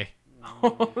yesterday.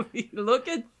 Holy, look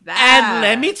at that! And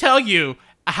let me tell you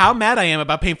how mad I am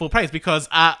about paying full price because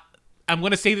I'm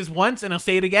going to say this once and I'll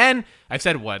say it again. I've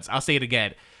said it once. I'll say it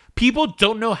again. People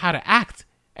don't know how to act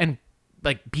and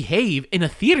like behave in a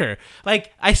theater.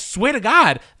 Like, I swear to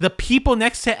God, the people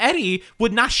next to Eddie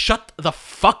would not shut the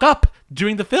fuck up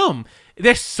during the film.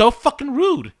 They're so fucking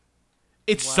rude.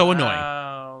 It's so annoying.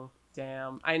 Oh,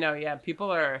 damn. I know. Yeah,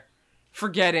 people are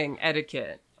forgetting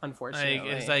etiquette, unfortunately.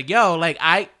 Like, it's like, yo, like,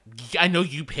 I know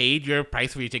you paid your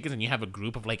price for your tickets and you have a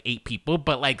group of like 8 people,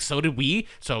 but like, so did we.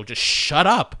 So just shut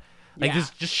up. Like,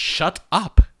 just shut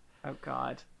up. Oh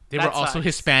God. They were also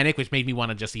Hispanic, which made me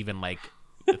want to just even like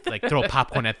throw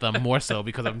popcorn at them more so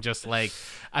because I'm just like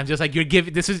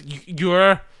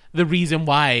you're the reason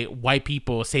why white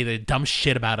people say the dumb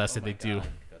shit about us that they do. All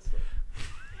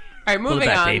right, moving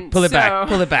on. Babe. Pull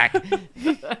it back.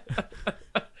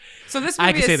 So this movie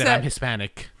I can say that I'm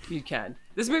Hispanic. You can.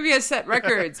 This movie has set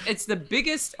records. It's the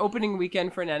biggest opening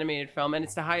weekend for an animated film, and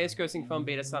it's the highest grossing film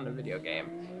based on a video game.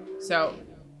 So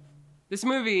this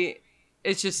movie,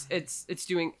 it's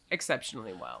doing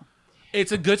exceptionally well.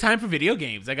 It's a good time for video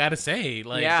games, I gotta say.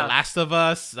 Like, The Last of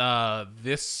Us,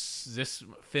 this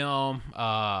film.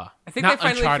 I think they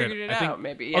finally figured it out.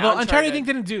 Maybe. Yeah, although Uncharted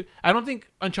I don't think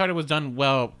Uncharted was done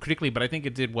well critically, but I think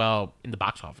it did well in the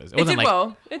box office. It did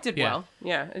well.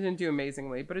 Yeah, it didn't do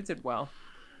amazingly, but it did well.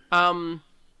 Yeah,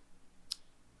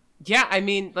 I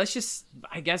mean, let's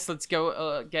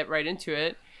go get right into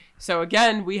it. So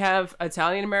again, we have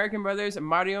Italian American brothers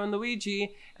Mario and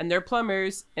Luigi, and they're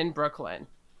plumbers in Brooklyn.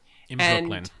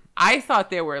 And I thought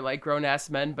they were like grown-ass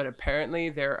men, but apparently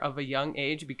they're of a young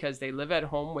age because they live at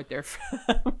home with their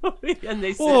family and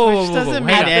they sit doesn't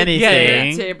mean anything. At the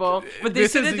dinner table. But they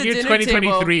sit at the dinner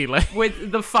 2023, table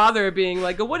with the father being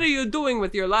like, "What are you doing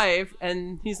with your life?"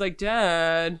 And he's like,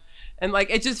 "Dad." And like,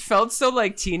 it just felt so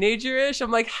like teenager-ish.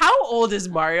 I'm like, how old is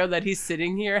Mario that he's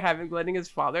sitting here letting his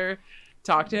father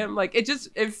talk to him? Like,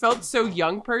 it felt so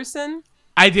young person.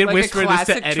 I did like whisper this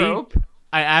to Eddie. Trope.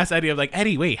 I asked Eddie, I'm like,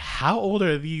 Eddie, wait, how old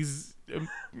are these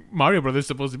Mario Brothers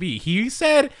supposed to be? He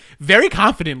said very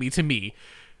confidently to me.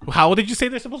 How old did you say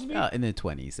they're supposed to be? In their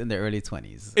 20s, in their early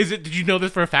 20s. Is it? Did you know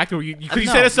this for a fact, or because you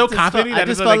No, said it so just confidently felt- I that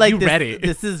it's just felt like you this, read it?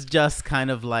 This is just kind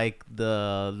of like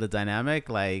the dynamic.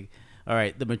 Like, all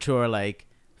right, the mature like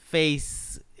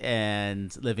face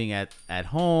and living at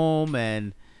home,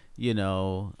 and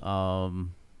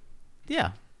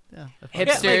yeah. I felt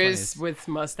Hipsters with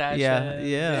mustaches. Yeah.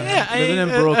 Yeah, Living in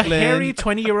a Brooklyn. hairy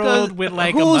 20-year-old with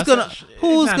like a who's gonna mustache.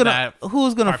 who's It's not gonna that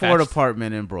who's gonna afford a far-fetched.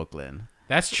 apartment in Brooklyn?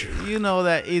 That's true. You know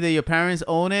that either your parents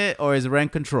own it or is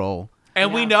rent control.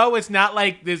 And we Yeah. know it's not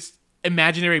like this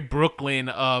imaginary Brooklyn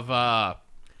of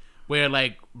where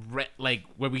like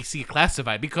where we see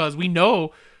classified, because we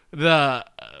know the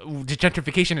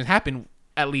gentrification has happened,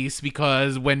 at least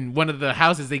because when one of the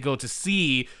houses they go to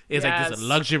see is like this Yes.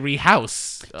 luxury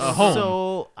house, a home.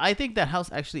 So I think that house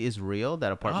actually is real.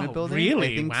 That apartment Oh, building.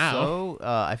 really? I think Wow. so.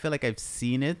 I feel like I've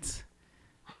seen it.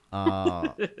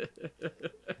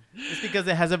 It's because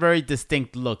it has a very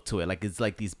distinct look to it. Like it's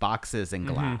like these boxes and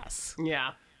glass.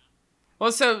 Yeah.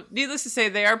 Well, so needless to say,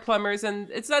 they are plumbers, and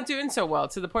it's not doing so well,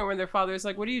 to the point where their father's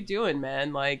like, "What are you doing,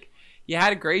 man? Like, you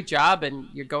had a great job, and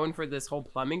you're going for this whole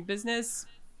plumbing business.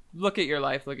 Look at your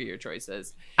life. Look at your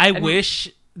choices." I And- wish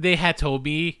they had told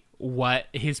me what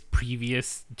his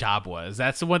previous job was.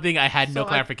 That's the one thing I had no So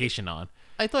clarification on.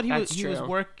 I thought That's he was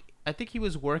true. I think he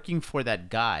was working for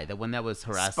that guy, the one that was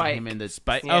harassing Spike. him in the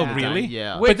But Yeah. oh, really?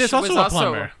 Yeah. Which But there's also was a also-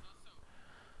 plumber.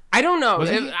 I don't know. Was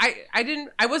he?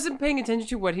 I wasn't paying attention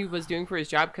to what he was doing for his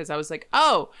job, because I was like,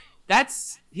 oh,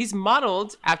 he's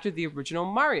modeled after the original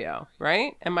Mario,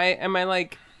 right? Am I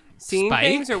like seeing Spike?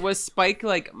 things, or was Spike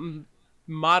like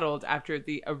modeled after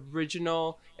the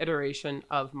original iteration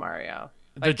of Mario?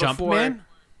 The Like, Jump before- Man?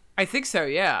 I think so.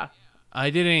 Yeah, I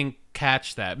didn't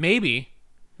catch that. Maybe.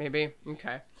 maybe.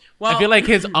 Okay. Well, I feel like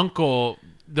his uncle,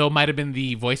 though, might have been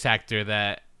the voice actor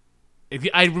that.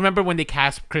 I remember when they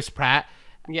cast Chris Pratt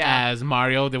Yeah. as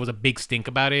Mario, there was a big stink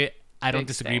about it. I don't Big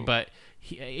disagree, stink. but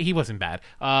he wasn't bad.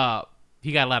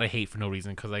 He got a lot of hate for no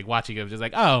reason, because like watching it was just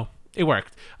like, oh, it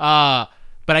worked. But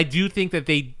I do think that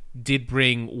they did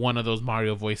bring one of those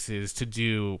Mario voices to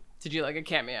do to do like a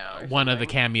cameo. Or one of the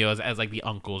something. cameos as like the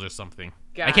uncles or something.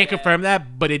 Got I can't it. confirm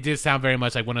that, but it did sound very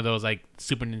much like one of those like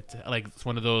like it's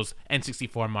one of those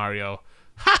N64 Mario.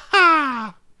 Ha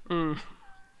ha!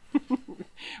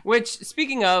 Which,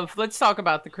 speaking of, let's talk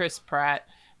about the Chris Pratt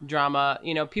drama.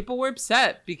 You know, people were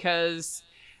upset because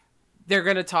they're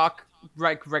going to talk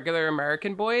like regular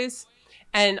American boys.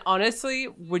 And honestly,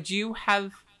 would you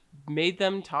have made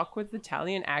them talk with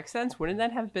Italian accents? Wouldn't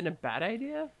that have been a bad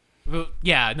idea? Well,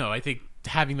 yeah, no, I think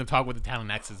having them talk with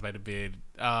Italian accents might have been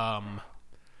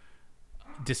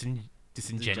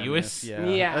disingenuous.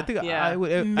 Yeah, I think yeah. I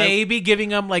would. Maybe giving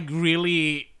them like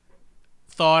really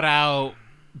thought out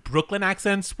Brooklyn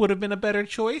accents would have been a better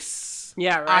choice.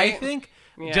 Yeah, I right? think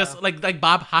Yeah. just like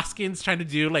Bob Hoskins trying to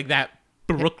do like that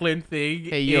Brooklyn thing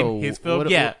Hey yo, in his film.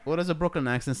 what does a Brooklyn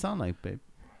accent sound like, babe?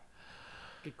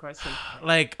 Good question.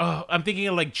 Like, oh, I'm thinking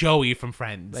of like Joey from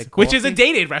Friends, Like which is a coffee?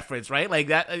 dated reference, right? Like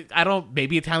that. I don't.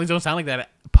 Maybe Italians don't sound like that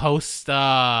post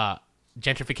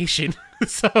gentrification.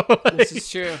 So This is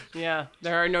true. Yeah,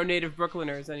 there are no native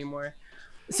Brooklyners anymore.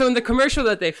 So in the commercial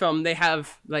that they filmed, they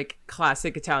have like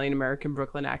classic Italian American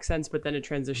Brooklyn accents, but then it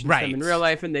transitions Right. them in real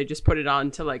life, and they just put it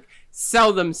on to like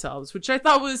sell themselves, which I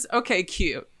thought was okay,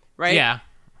 cute, right? yeah,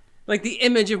 Like the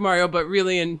image of Mario, but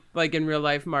really in real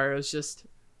life, Mario's just,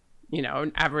 you know,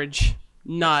 an average,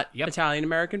 not Yep. Italian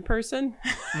American person.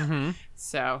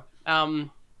 So,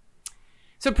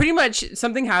 so pretty much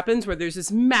something happens where there's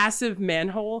this massive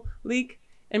manhole leak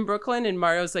in Brooklyn, and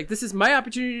Mario's like, "This is my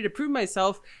opportunity to prove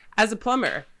myself as a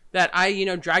plumber. That I, you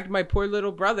know, dragged my poor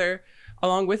little brother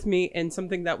along with me in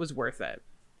something that was worth it."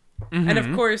 And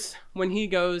of course, when he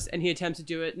goes and he attempts to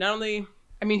do it, not only,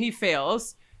 I mean, he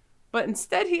fails, but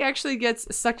instead he actually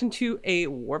gets sucked into a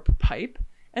warp pipe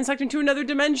and sucked into another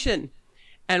dimension.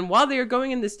 And while they are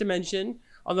going in this dimension,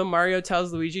 although Mario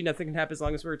tells Luigi nothing can happen as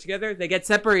long as we're together, they get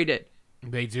separated.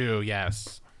 they do.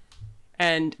 Yes.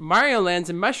 And Mario lands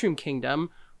in Mushroom Kingdom,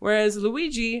 whereas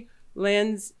Luigi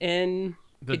lands in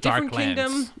The a different Dark Lands.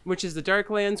 kingdom, which is the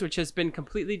Dark Lands, which has been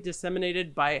completely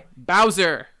disseminated by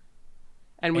Bowser.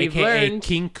 And we've AKA learned,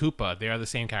 King Koopa. They are the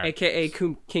same character. aka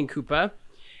King Koopa.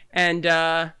 And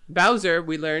Bowser,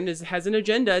 we learned, has an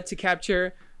agenda to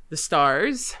capture the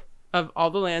stars of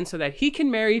all the lands so that he can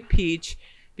marry Peach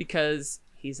because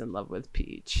he's in love with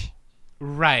Peach.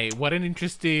 Right. What an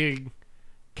interesting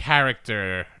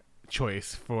character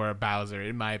choice for Bowser,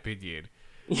 in my opinion.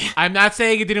 I'm not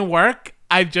saying it didn't work.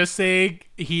 I'm just saying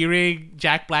hearing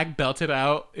Jack Black belted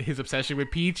out his obsession with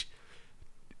Peach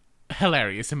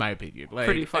hilarious in my opinion. Like,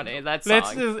 Pretty funny, that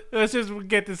let's song. just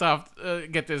get this off.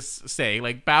 Get this saying,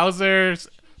 like, Bowser's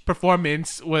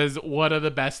performance was one of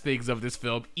the best things of this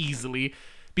film, easily,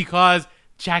 because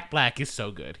Jack Black is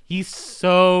so good. He's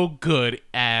so good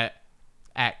at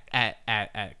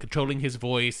controlling his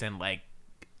voice and like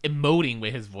emoting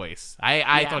with his voice.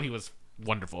 I thought he was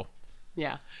wonderful.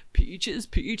 Yeah. Peaches,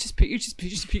 peaches, peaches,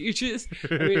 peaches, peaches.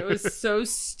 I mean, it was so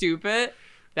stupid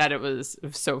that it was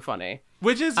so funny.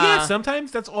 Which is,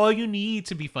 sometimes that's all you need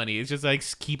to be funny. It's just like,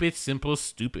 keep it simple,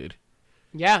 stupid.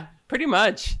 Yeah, pretty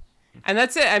much. And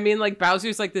that's it. I mean, like,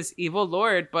 Bowser's like this evil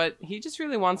lord, but he just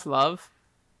really wants love.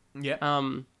 Yeah.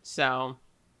 So,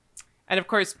 and of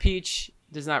course, Peach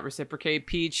does not reciprocate.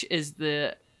 Peach is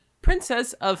the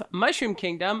princess of Mushroom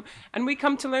Kingdom, and we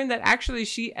come to learn that actually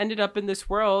she ended up in this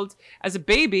world as a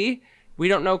baby. We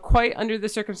don't know quite under the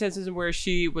circumstances where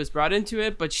she was brought into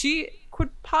it, but she could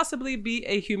possibly be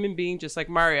a human being just like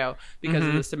Mario, because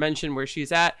of this dimension where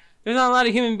she's at. There's not a lot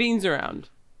of human beings around.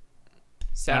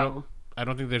 So I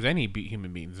don't think there's any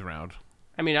human beings around.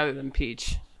 I mean, other than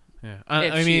Peach. Yeah.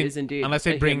 If I she mean, is indeed unless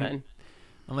they a bring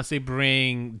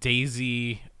human.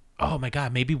 Daisy. Oh my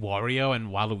God, maybe Wario and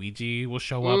Waluigi will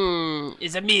show up.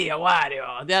 Is it me, a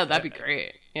Wario? Yeah, that'd be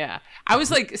great. Yeah. I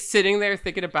was like sitting there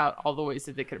thinking about all the ways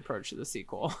that they could approach the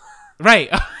sequel.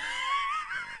 Right.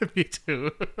 Me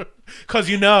too. Because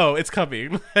it's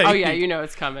coming. Oh yeah,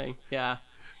 it's coming. Yeah.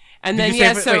 And Did then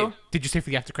you stay so wait, did you stay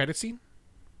for the after credit scene?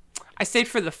 I stayed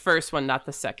for the first one, not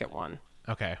the second one.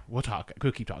 Okay, we'll talk.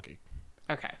 We'll keep talking.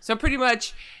 Okay, so pretty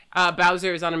much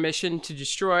Bowser is on a mission to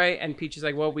destroy, and Peach is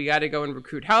like, well, we got to go and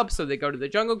recruit help. So they go to the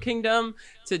Jungle Kingdom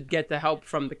to get the help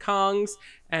from the Kongs,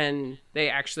 and they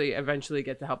actually eventually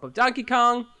get the help of Donkey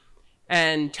Kong.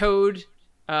 And Toad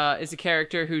is a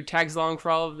character who tags along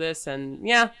for all of this, and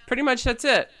yeah, pretty much that's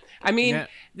it. I mean,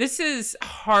 this is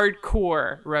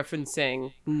hardcore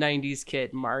referencing 90s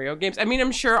kid Mario games. I mean,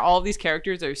 I'm sure all of these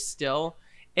characters are still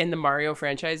in the Mario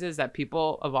franchises that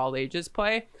people of all ages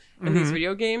play in these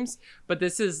video games. But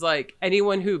this is like,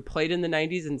 anyone who played in the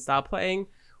 90s and stopped playing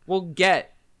will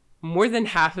get more than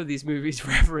half of these movies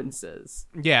references.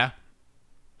 Yeah.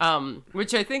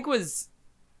 Which I think was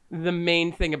the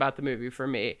main thing about the movie for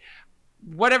me.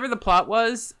 Whatever the plot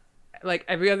was, like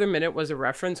every other minute was a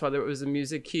reference, whether it was a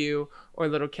music cue or a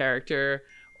little character,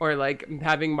 or like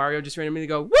having Mario just randomly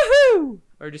go woohoo,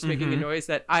 or just making a noise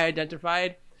that I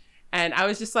identified. And I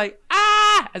was just like,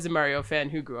 as a Mario fan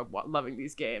who grew up loving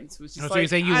these games. Was just so you're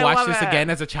saying you watched this again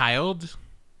as a child?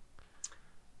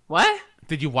 What?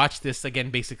 Did you watch this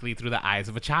again basically through the eyes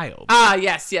of a child?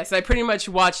 Yes. I pretty much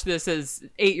watched this as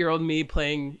 8-year-old me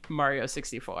playing Mario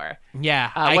 64.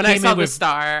 Yeah. When I saw the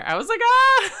star, I was like,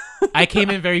 I came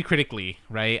in very critically,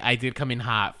 right? I did come in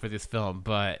hot for this film,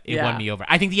 but it won me over.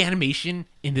 I think the animation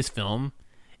in this film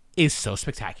is so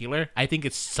spectacular. I think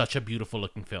it's such a beautiful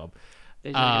looking film. They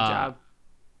did a good job.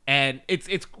 And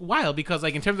it's wild because,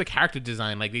 like, in terms of character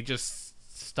design, like, they just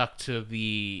stuck to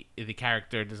the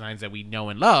character designs that we know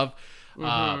and love.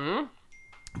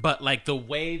 But like the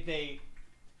way they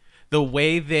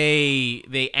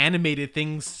animated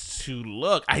things to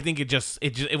look, I think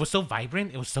it was so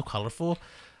vibrant, it was so colorful.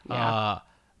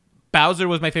 Bowser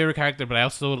was my favorite character, but I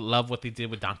also love what they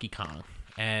did with Donkey Kong,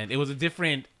 and it was a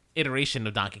different iteration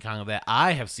of Donkey Kong that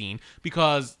I have seen,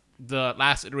 because the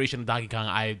last iteration of Donkey Kong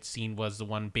I had seen was the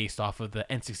one based off of the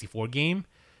N64 game,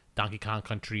 Donkey Kong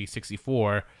Country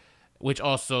 64, which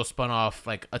also spun off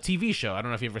like a TV show. I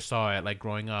don't know if you ever saw it, like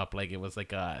growing up. Like it was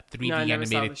like a 3D animated.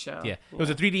 Saw the show. Yeah, it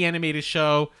was a 3D animated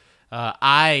show.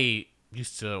 I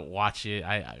used to watch it.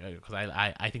 Because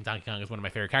I think Donkey Kong is one of my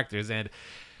favorite characters, and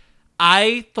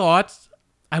I thought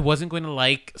I wasn't going to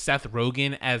like Seth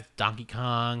Rogen as Donkey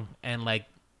Kong, and like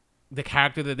the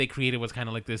character that they created was kind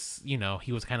of like this. You know,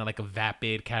 he was kind of like a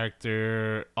vapid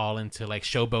character, all into like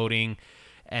showboating,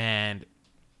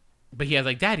 but he has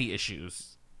like daddy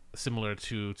issues, similar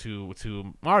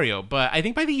to Mario. But I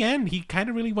think by the end he kind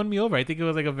of really won me over. I think it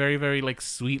was like a very, very like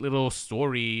sweet little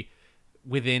story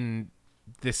within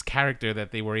this character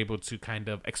that they were able to kind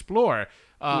of explore,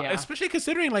 especially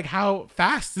considering like how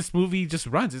fast this movie just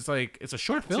runs. It's like, it's a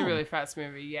short film. It's a really fast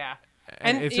movie. Yeah.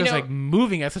 And it's just like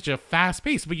moving at such a fast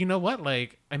pace. But you know what,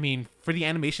 like, I mean, for the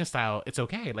animation style, it's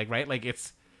okay. Like, right, like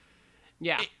it's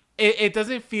it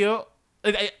doesn't feel,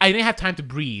 I didn't have time to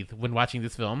breathe when watching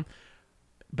this film.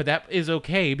 But that is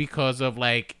okay because of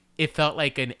like, it felt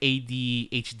like an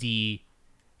ADHD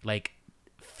like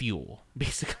fuel,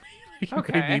 basically.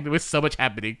 Okay. I mean, there was so much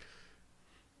happening.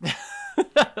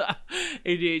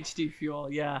 ADHD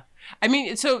fuel, yeah. I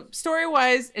mean, so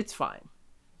story-wise, it's fine.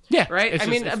 Yeah, right? It's I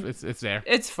just, mean, it's there.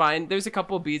 it's fine. There's a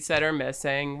couple beats that are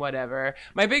missing, whatever.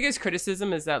 My biggest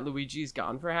criticism is that Luigi's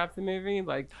gone for half the movie.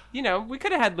 Like, we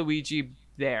could have had Luigi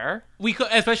there. We could,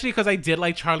 especially because I did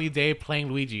like Charlie Day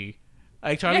playing Luigi.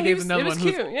 Like Charlie Yeah, Day's it another was one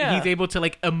who's cute, yeah. he's able to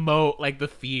like emote like the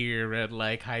fear and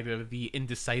like kind of the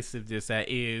indecisiveness that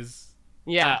is.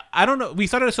 Yeah. I don't know. We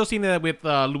started associating that with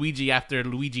Luigi after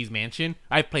Luigi's Mansion.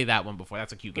 I've played that one before.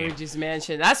 That's a cute game. Luigi's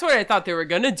Mansion. That's what I thought they were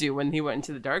going to do when he went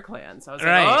into the Darklands. I was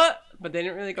Right. like, oh, but they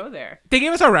didn't really go there. They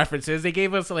gave us our references. They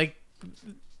gave us like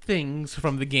things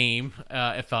from the game.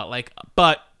 It felt like,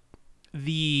 but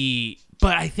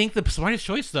I think the smartest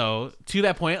choice though, to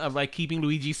that point of like keeping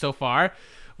Luigi so far,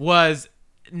 was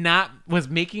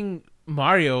making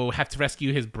Mario have to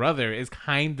rescue his brother is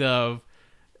kind of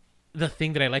the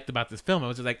thing that I liked about this film. I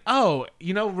was just like, oh,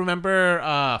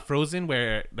 remember Frozen,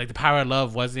 where like the power of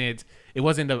love wasn't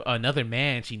another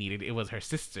man she needed, it was her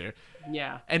sister.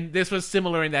 Yeah. And this was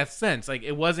similar in that sense. Like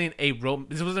this wasn't a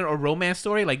romance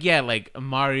story. Like, yeah, like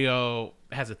Mario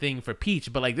has a thing for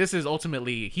Peach, but like this is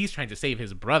ultimately he's trying to save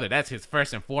his brother. That's his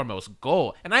first and foremost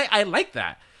goal. And I like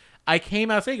that. I came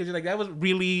out saying, like, that was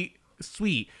really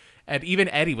sweet. And even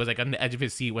Eddie was like on the edge of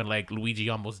his seat when like Luigi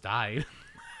almost died.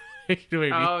 You know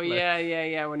what I mean? Oh, Like,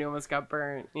 yeah, when he almost got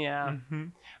burnt. Yeah. Mm-hmm.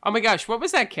 Oh my gosh, what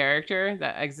was that character?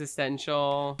 That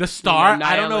existential... The star?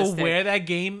 I don't know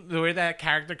nihilistic- where that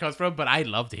character comes from, but I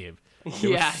loved him. It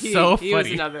Yeah, was so he was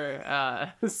funny.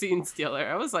 another scene stealer.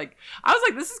 I was like,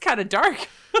 this is kind of dark.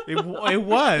 It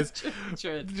was.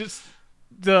 Sure.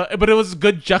 But it was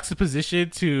good juxtaposition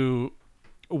to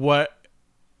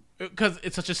because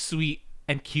it's such a sweet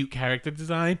and cute character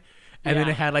design, and then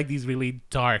Yeah. it had like these really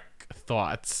dark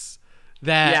thoughts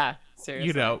that Yeah,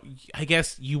 seriously. I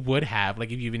guess you would have,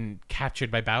 like, if you've been captured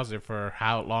by Bowser for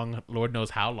how long, Lord knows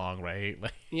how long, right?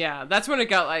 Like, Yeah, that's when it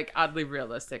got like oddly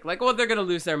realistic. Like, well, they're gonna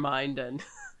lose their mind and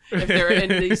if they're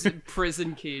in these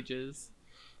prison cages.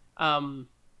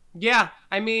 Yeah,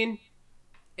 I mean,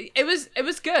 it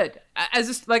was good.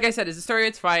 Like I said, as a story,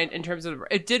 it's fine in terms of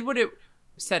it did what it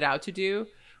set out to do,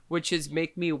 which is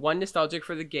make me nostalgic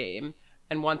for the game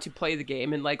and want to play the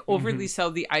game and like overly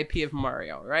sell the IP of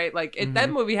Mario, right? Like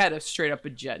that movie had a straight up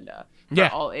agenda for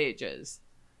all ages.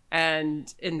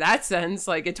 And in that sense,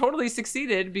 like it totally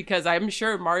succeeded because I'm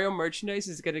sure Mario merchandise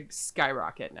is going to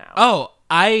skyrocket now. oh,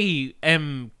 I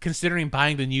am considering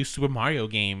buying the new Super Mario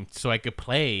game so I could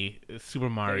play Super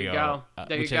Mario.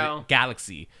 There you which go. is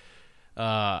Galaxy.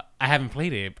 I haven't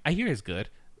played it. I hear it's good.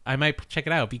 I might check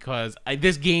it out because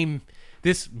the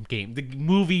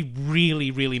movie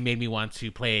really, really made me want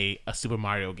to play a Super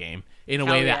Mario game in a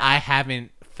way that yeah. I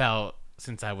haven't felt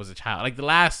since I was a child.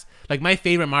 Like my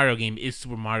favorite Mario game is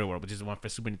Super Mario World, which is the one for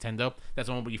Super Nintendo. That's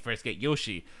the one where you first get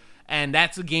Yoshi. And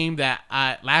that's a game that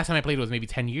last time I played it was maybe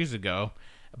 10 years ago.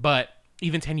 But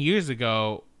even 10 years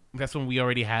ago, that's when we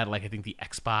already had, like, I think the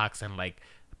Xbox and, like,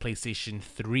 PlayStation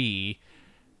 3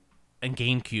 and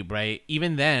GameCube, right?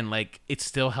 Even then, like, it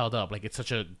still held up. Like, it's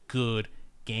such a good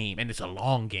game, and it's a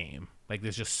long game. Like,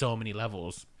 there's just so many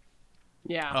levels.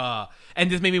 Yeah.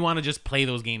 And this made me want to just play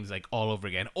those games, like, all over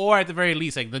again. Or, at the very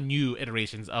least, like, the new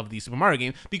iterations of the Super Mario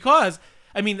game. Because,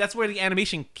 I mean, that's where the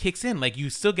animation kicks in. Like, you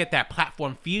still get that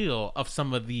platform feel of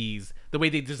some of these, the way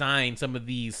they design some of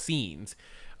these scenes.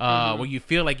 Where you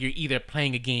feel like you're either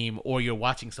playing a game or you're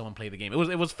watching someone play the game.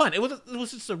 It was fun. It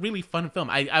was just a really fun film.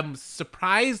 I'm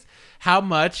surprised how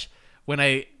much when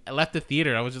I left the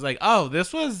theater, I was just like, oh,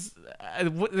 this was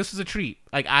a treat.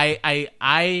 Like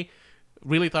I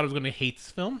really thought I was going to hate this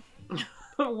film.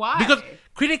 Why? Because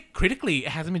critically, it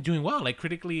hasn't been doing well. Like,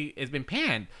 critically, it's been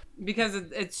panned. Because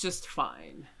it's just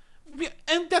fine. Yeah,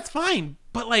 and that's fine.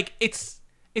 But, like, it's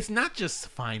not just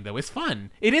fine, though. It's fun.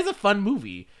 It is a fun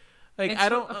movie. Like, It's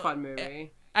a fun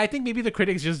movie. I think maybe the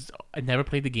critics just never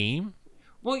played the game.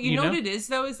 Well, you know what it is,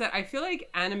 though, is that I feel like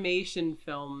animation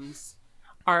films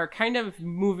are kind of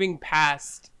moving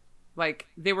past, like,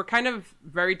 they were kind of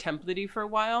very template-y for a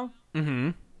while.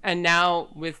 Mm-hmm. And now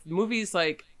with movies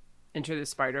like Into the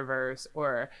Spider-Verse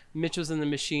or Mitchell's and the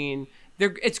Machine,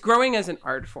 it's growing as an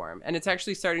art form. And it's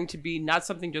actually starting to be not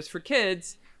something just for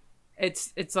kids.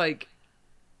 It's like,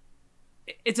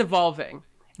 it's evolving.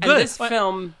 And Good. this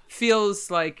film feels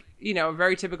like, a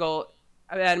very typical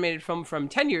animated film from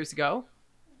 10 years ago.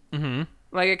 Mm-hmm.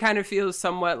 Like, it kind of feels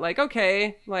somewhat like,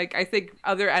 okay, like, I think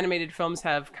other animated films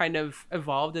have kind of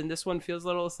evolved, and this one feels a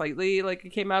little slightly like it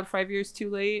came out 5 years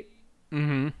too late.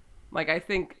 Mm-hmm. Like, I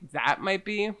think that might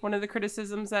be one of the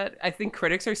criticisms that I think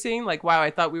critics are seeing. Like, wow,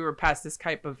 I thought we were past this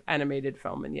type of animated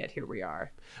film, and yet here we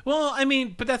are. Well, I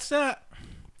mean, but that's not...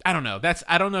 I don't know.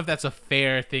 I don't know if that's a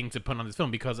fair thing to put on this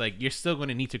film because, like, you're still going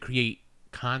to need to create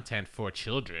content for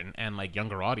children and like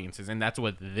younger audiences, and that's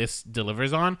what this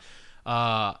delivers on.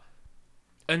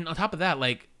 And on top of that,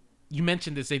 like you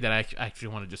mentioned this thing that I actually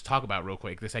want to just talk about real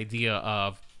quick, this idea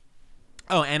of,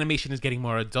 oh, animation is getting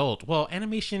more adult. Well,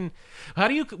 animation, what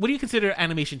do you consider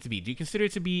animation to be? Do you consider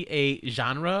it to be a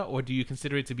genre, or do you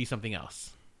consider it to be something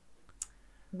else?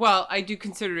 Well, I do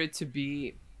consider it to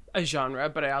be a genre,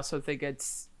 but I also think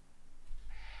that's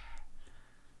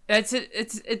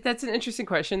an interesting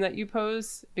question that you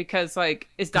pose, because like,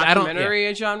 is documentary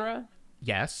a genre?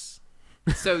 Yes.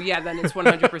 So yeah, then it's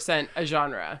 100% a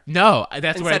genre. No,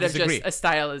 that's where I instead of disagree. just a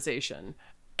stylization.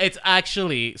 It's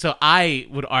actually, so I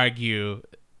would argue,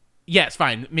 yes,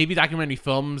 fine. Maybe documentary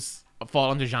films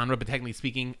fall under genre, but technically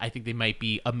speaking, I think they might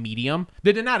be a medium.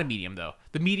 They're not a medium, though.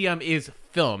 The medium is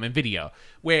film and video,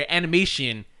 where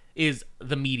animation is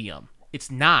the medium. It's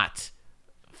not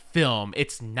film.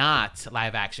 It's not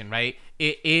live action, right?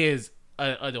 It is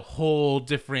a whole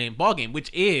different ballgame,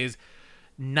 which is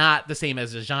not the same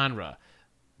as a genre.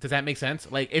 Does that make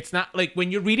sense? Like, it's not like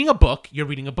when you're reading a book, you're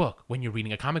reading a book. When you're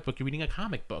reading a comic book, you're reading a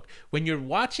comic book. When you're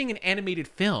watching an animated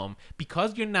film,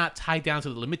 because you're not tied down to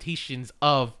the limitations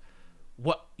of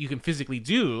what you can physically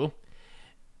do,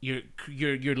 you're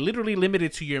literally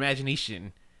limited to your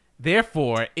imagination.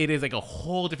 Therefore, it is like a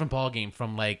whole different ballgame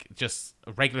from like just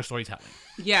regular storytelling.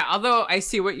 Yeah, although I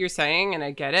see what you're saying and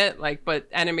I get it, like, but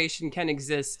animation can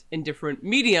exist in different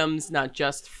mediums, not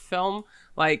just film.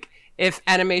 Like, if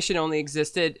animation only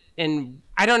existed in,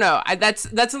 I don't know, that's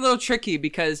a little tricky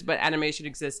but animation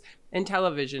exists in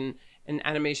television, and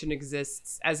animation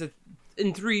exists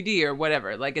in 3D or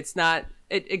whatever. Like, it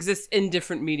exists in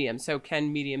different mediums. So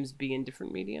can mediums be in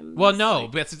different mediums? Well, no,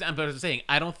 but that's what I'm saying.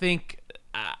 I don't think.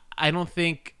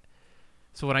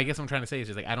 So what I guess I'm trying to say is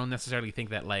just like, I don't necessarily think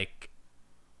that like,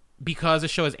 because a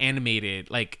show is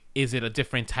animated, like, is it a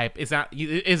different type? Is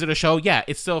it a show? Yeah,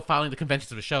 it's still following the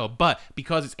conventions of a show, but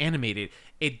because it's animated,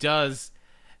 it does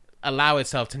allow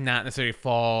itself to not necessarily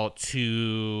fall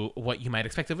to what you might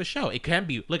expect of a show. It can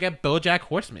be, look at BoJack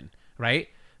Horseman, right?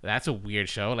 That's a weird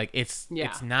show. Like, it's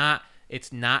not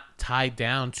tied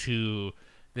down to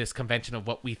this convention of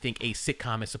what we think a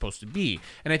sitcom is supposed to be.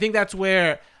 And I think that's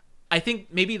where, I think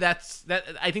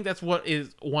that's what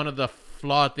is one of the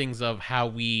flawed things of how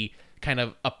we kind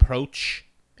of approach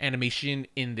animation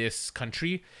in this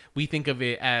country. We think of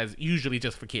it as usually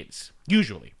just for kids.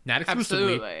 Usually. Not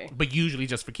exclusively, Absolutely. but usually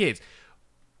just for kids.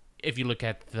 If you look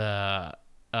at the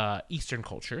Eastern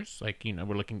cultures, like, you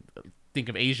know, think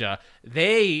of Asia,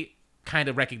 they kind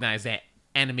of recognize that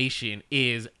animation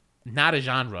is not a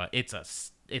genre. It's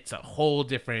a whole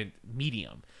different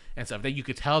medium and stuff, that you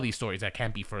could tell these stories that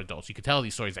can be for adults. You could tell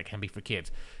these stories that can be for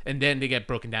kids. And then they get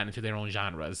broken down into their own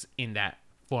genres in that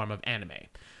form of anime.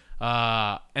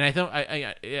 And I thought,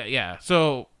 yeah.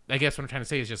 So I guess what I'm trying to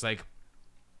say is just like,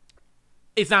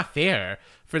 it's not fair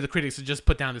for the critics to just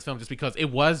put down this film just because it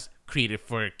was created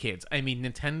for kids. I mean,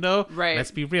 Nintendo, right,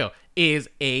 let's be real, is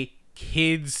a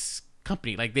kids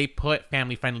company. Like, they put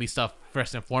family-friendly stuff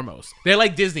first and foremost. They're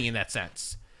like Disney in that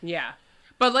sense. Yeah.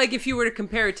 But like, if you were to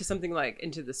compare it to something like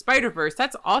Into the Spider-Verse,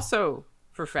 that's also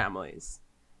for families.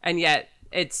 And yet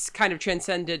it's kind of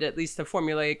transcended at least the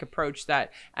formulaic approach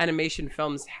that animation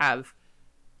films have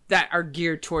that are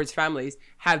geared towards families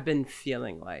have been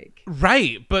feeling like.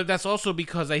 Right. But that's also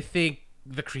because I think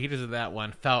the creators of that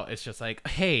one felt it's just like,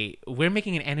 hey, we're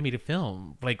making an animated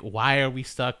film. Like, why are we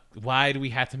stuck? Why do we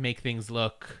have to make things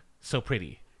look so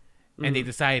pretty? And they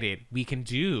decided we can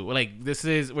do, like,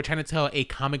 we're trying to tell a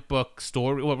comic book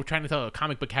story. Well, we're trying to tell a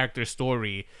comic book character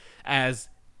story as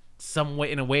some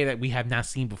way, in a way that we have not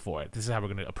seen before. This is how we're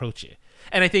going to approach it.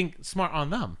 And I think smart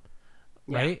on them.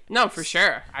 Right? Yeah. No, for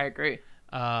sure. I agree.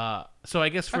 So I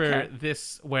guess for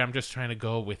this, where I'm just trying to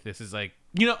go with this is like,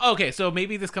 you know, okay, so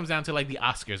maybe this comes down to like the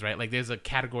Oscars, right? Like, there's a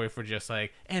category for just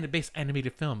like best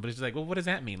animated film, but it's just like, well, what does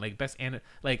that mean? Like,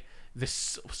 like,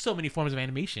 there's so many forms of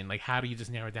animation. Like, how do you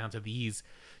just narrow it down to these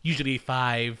usually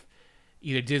 5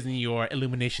 either Disney or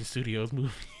Illumination Studios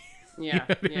movies? Yeah.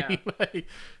 You know what I mean? Like,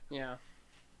 yeah.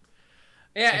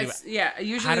 Yeah, anyway,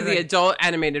 usually the adult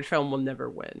animated film will never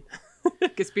win.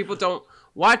 Because people don't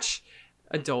watch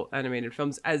adult animated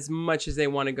films as much as they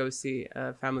want to go see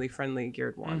a family-friendly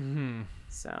geared one. Mm-hmm.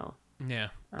 So... yeah.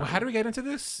 Well, how do we get into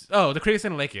this? Oh, the critics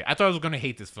didn't like it. I thought I was going to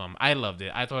hate this film. I loved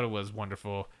it. I thought it was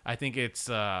wonderful. I think it was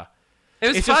fun.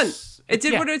 Just, it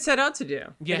did what it set out to do.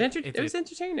 Yeah, it was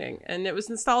entertaining, and it was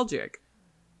nostalgic.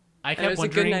 I kept and it was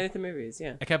wondering, a good night at the movies,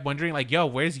 yeah. I kept wondering, like, yo,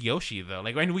 where's Yoshi, though?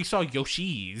 Like, when we saw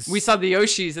Yoshis. We saw the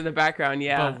Yoshis in the background,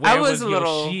 yeah. But where I was a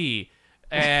little... Yoshi?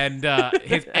 And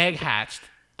his egg hatched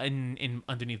in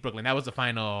underneath Brooklyn. That was the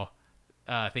final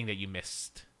thing that you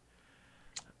missed.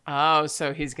 Oh,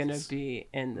 so he's gonna be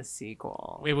in the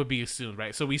sequel. It would be soon,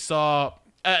 right? So we saw.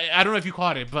 I don't know if you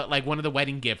caught it, but like one of the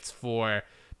wedding gifts for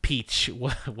Peach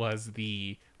was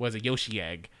a Yoshi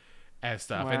egg and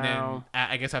stuff. And then Wow.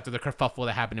 I guess after the kerfuffle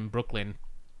that happened in Brooklyn,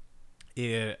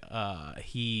 it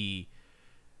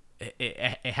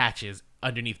hatches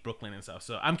underneath Brooklyn and stuff.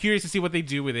 So I'm curious to see what they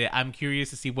do with it. I'm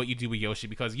curious to see what you do with Yoshi,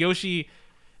 because Yoshi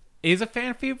is a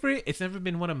fan favorite. It's never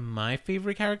been one of my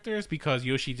favorite characters, because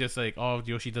Yoshi just like all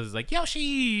Yoshi does is like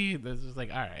Yoshi. This is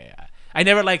like, all right. I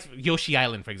never liked Yoshi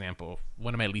Island, for example.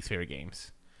 One of my least favorite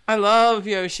games. I love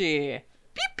Yoshi.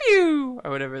 Pew pew,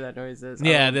 or whatever that noise is.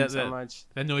 I love him so much.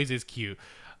 That noise is cute.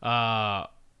 But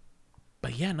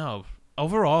yeah, no.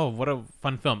 Overall, what a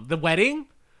fun film. The wedding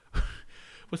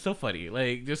was so funny.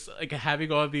 Like, just like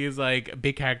having all these like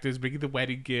big characters bringing the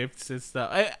wedding gifts and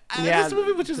stuff. This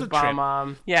movie was just a trip.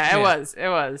 Mom. Yeah, it was. It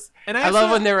was. And I love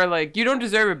when they were like, "You don't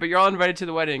deserve it, but you're all invited to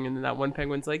the wedding," and then that one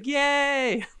penguin's like,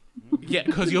 "Yay!" Yeah,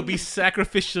 because you'll be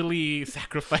sacrificially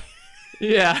sacrificed.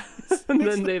 Yeah, and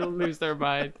then they lose their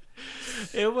mind.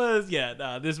 It was,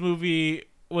 this movie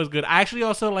was good. I actually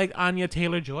also liked Anya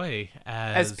Taylor-Joy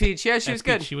As Peach. Yeah, she was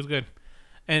good. She was good.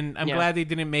 And I'm glad they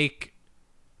didn't make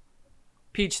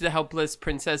Peach, the helpless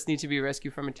princess, need to be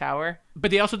rescued from a tower.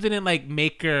 But they also didn't like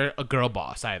make her a girl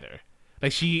boss either.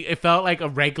 Like it felt like a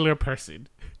regular person.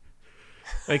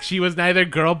 Like she was neither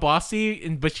girl bossy,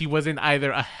 but she wasn't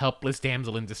either a helpless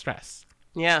damsel in distress.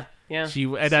 Yeah.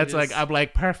 That's like, I'm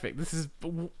like, perfect. This is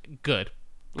good.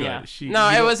 Yeah.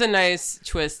 It was a nice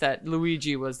twist that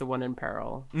Luigi was the one in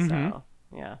peril. Mm-hmm. So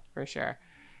yeah, for sure.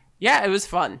 Yeah, it was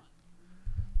fun.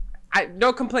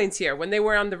 No complaints here. When they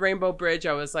were on the Rainbow Bridge,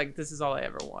 I was like, this is all I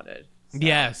ever wanted. So.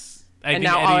 Yes. And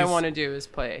now all I want to do is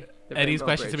play the Eddie's Rainbow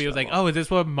question Bridge to me was like, level. oh, is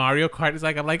this what Mario Kart is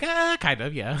like? I'm like, kind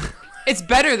of, yeah. It's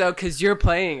better, though, because you're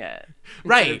playing it.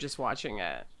 Right. Instead of just watching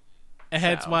it. And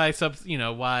hence why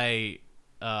video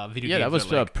games that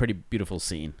was are like a pretty beautiful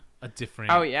scene. a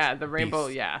different. Oh, yeah. The rainbow,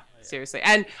 beast. yeah. Seriously.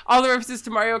 And all the references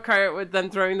to Mario Kart with them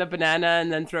throwing the banana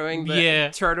and then throwing the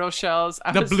turtle shells.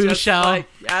 The blue shell. Like,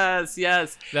 yes.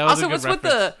 That was Also, a good what's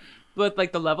reference. with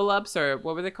like the level ups, or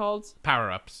what were they called?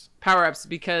 Power-ups. Power-ups,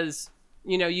 because,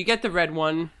 you get the red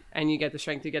one and you get the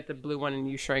strength, you get the blue one and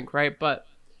you shrink, right? But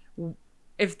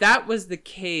if that was the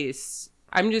case,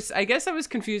 I guess I was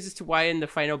confused as to why in the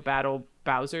final battle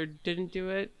Bowser didn't do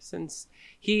it, since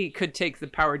he could take the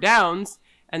power downs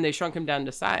and they shrunk him down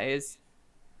to size,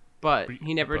 but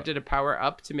he never did a power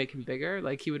up to make him bigger.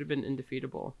 Like, he would have been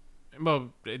undefeatable.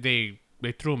 Well, they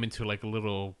threw him into like a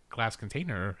little glass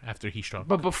container after he shrunk.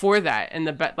 But before that, in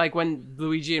the like when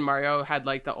Luigi and Mario had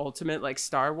like the ultimate like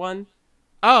star one.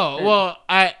 Oh, well,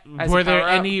 were there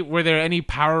power-up? any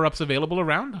power-ups available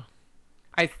around?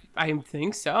 I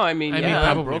think so. I mean, mean, yeah.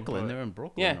 probably. Brooklyn. They were in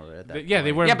Brooklyn. Yeah. At that Yeah, they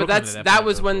point. were. Yeah, in but Brooklyn that point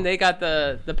was as when well. they got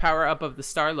the power up of the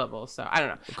star level. So I don't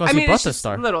know. Because I he mean, brought it's the just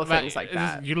star. little Right, things like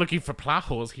that. You're looking for plot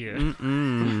holes here.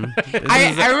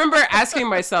 I remember asking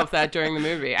myself that during the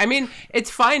movie. I mean,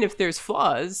 it's fine if there's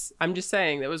flaws. I'm just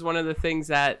saying that was one of the things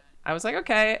that I was like,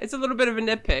 okay, it's a little bit of a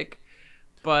nitpick,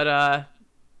 but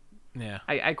Yeah,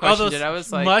 I questioned it. I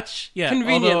was like,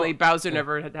 conveniently, Bowser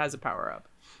never has a power up.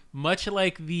 Much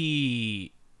like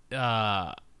the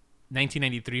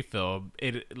 1993 film,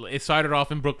 it started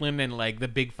off in Brooklyn, and like the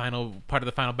big final part of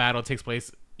the final battle takes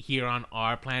place here on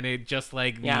our planet, just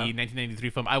like the 1993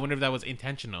 film. I wonder if that was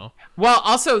intentional. Well,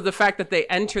 also the fact that they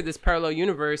enter this parallel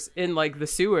universe in like the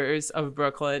sewers of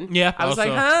Brooklyn. Yeah, I was also.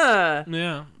 like, huh.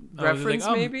 Yeah, I was Reference,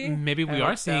 like, maybe? Maybe we I are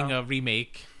hope seeing so. a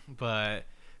remake, but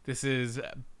this is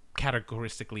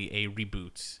categoristically a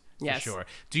reboot for Yes. sure.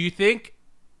 Do you think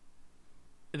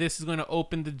this is going to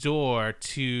open the door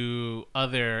to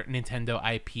other Nintendo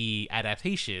IP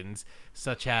adaptations,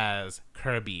 such as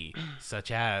Kirby,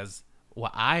 such as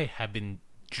what I have been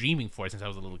dreaming for since I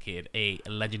was a little kid, a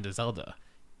Legend of Zelda?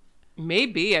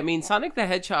 Maybe. I mean, Sonic the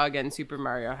Hedgehog and Super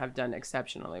Mario have done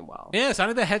exceptionally well. Yeah,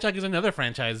 Sonic the Hedgehog is another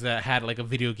franchise that had like a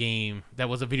video game that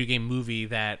was a video game movie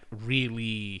that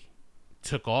really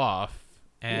took off.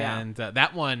 And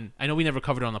that one, I know we never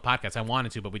covered it on the podcast. I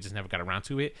wanted to, but we just never got around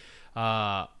to it.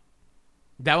 That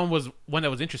one was one that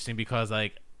was interesting because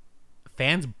like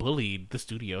fans bullied the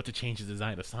studio to change the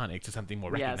design of Sonic to something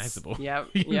more recognizable. Yep.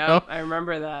 You Yep. know? I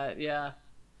remember that. Yeah.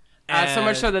 So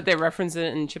much so that they reference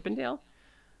it in Chippendale.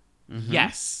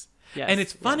 Yes. Yes. And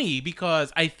it's funny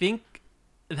because I think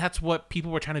that's what people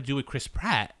were trying to do with Chris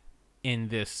Pratt with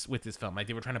this film. Like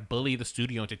they were trying to bully the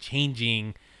studio into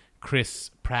changing Chris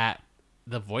Pratt,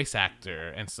 the voice actor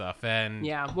and stuff. And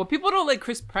Yeah. Well, people don't like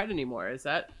Chris Pratt anymore.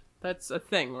 That's a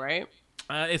thing, right?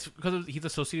 It's because he's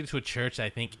associated to a church that I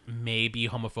think may be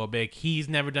homophobic. He's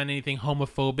never done anything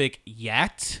homophobic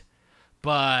yet,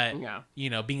 but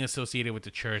being associated with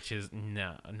the church is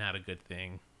not a good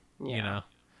thing. Yeah. You know?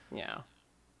 Yeah.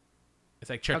 It's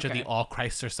like Church of the All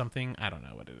Christ or something. I don't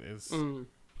know what it is.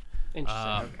 Interesting.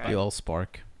 Okay. The All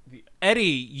Spark. Eddie,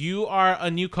 you are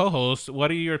a new co-host. What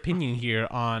are your opinion here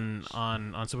on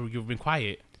Super? You've been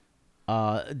quiet.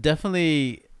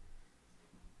 Definitely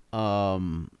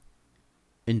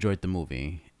enjoyed the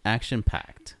movie. Action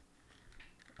packed.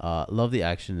 Love the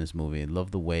action in this movie.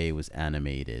 Love the way it was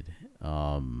animated.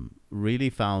 Really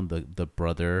found the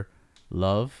brother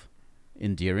love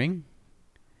endearing.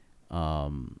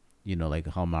 Like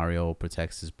how Mario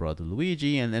protects his brother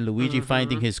Luigi, and then Luigi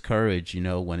finding his courage,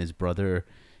 when his brother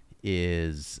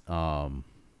is when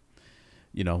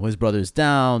his brother's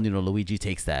down, Luigi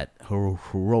takes that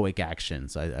heroic action.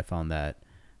 So I found that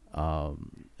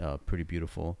pretty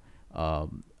beautiful.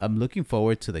 I'm looking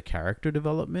forward to the character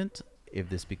development if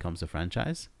this becomes a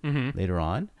franchise later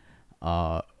on.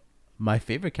 My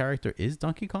favorite character is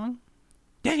Donkey Kong.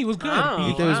 Yeah, he was good. Oh, I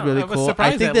think it was really cool.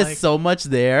 I think there's so much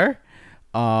there.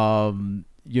 He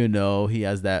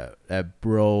has that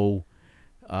bro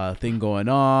thing going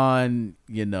on.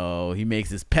 He makes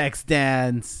his pecs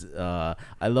dance.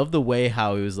 I love the way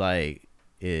how he was like,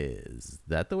 is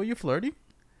that the way you're flirting?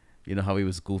 How he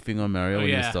was goofing on Mario when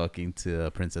he was talking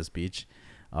to Princess Peach.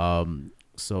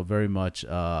 So very much,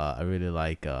 I really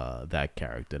like that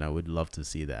character, and I would love to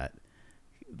see that.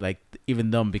 Like,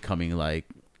 even them becoming like,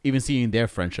 even seeing their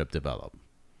friendship develop,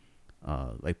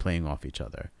 like playing off each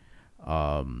other.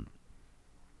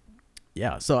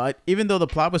 So even though the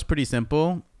plot was pretty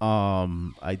simple,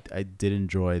 I did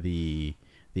enjoy the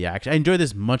action. I enjoyed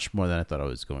this much more than I thought I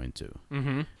was going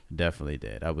to. Definitely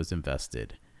did. I was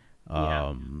invested.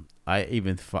 I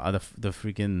even the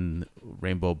freaking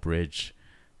Rainbow Bridge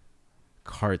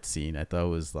kart scene I thought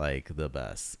was like the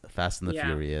best. Fast and the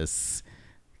Furious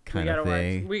kind of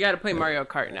thing. We gotta play Mario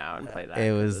Kart now and play that.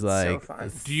 It was like, so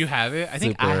fun. Do you have it? I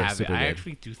think I have it. I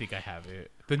actually do think I have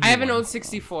it. I have an old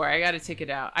 64. I gotta take it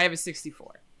out. I have a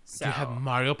 64. So. Do you have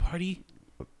Mario Party?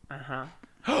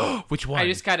 Which one? I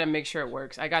just gotta make sure it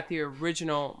works. I got the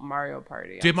original Mario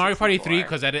Party. Did Mario Party 3?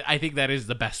 Because I think that is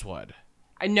the best one.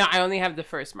 I only have the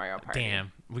first Mario Party.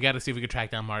 Damn, we got to see if we can track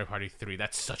down Mario Party 3.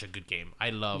 That's such a good game. I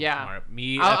love Mario.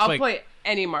 I'll play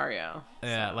any Mario.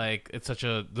 Yeah, so. Like it's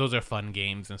those are fun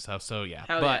games and stuff. So yeah,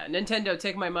 Hell yeah, Nintendo,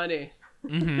 take my money.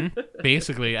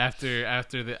 Basically, after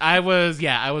I was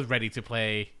ready to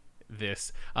play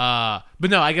this. But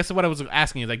no, I guess what I was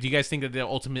asking is like, do you guys think that do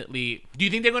you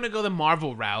think they're going to go the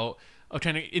Marvel route of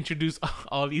trying to introduce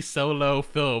all these solo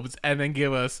films and then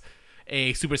give us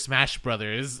a Super Smash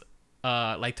Brothers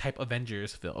type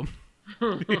Avengers film?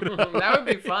 That would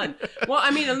be fun. Well,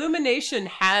 I mean, Illumination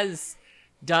has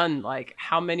done like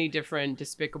how many different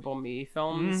Despicable Me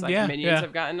films Minions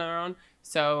have gotten their own.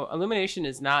 So Illumination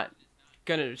is not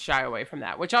gonna shy away from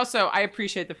that. Which also I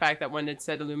appreciate the fact that when it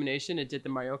said Illumination, it did the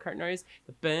Mario Kart noise.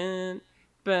 The bun,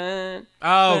 bun.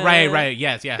 Oh, bun, right.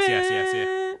 Yes.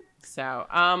 So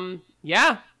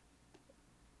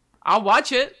I'll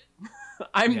watch it.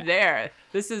 I'm there.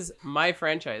 This is my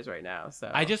franchise right now.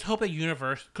 So I just hope that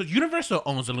Universal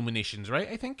owns Illuminations, right?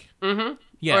 I think.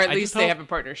 Yeah, or at least they have a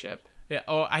partnership. Yeah.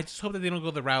 Oh, I just hope that they don't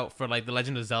go the route for like the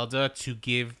Legend of Zelda to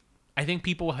give. I think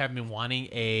people have been wanting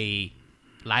a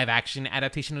live action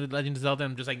adaptation of the Legend of Zelda.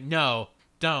 I'm just like, no,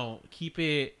 don't keep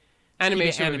it.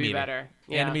 Animation would be better.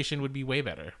 Yeah. Animation would be way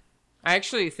better. I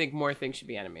actually think more things should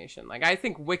be animation. Like I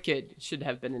think Wicked should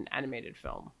have been an animated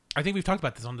film. I think we've talked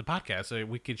about this on the podcast. So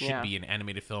Wicked should be an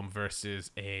animated film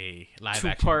versus a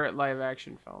live-action. Two-part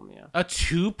live-action film, yeah. A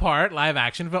two-part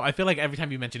live-action film? I feel like every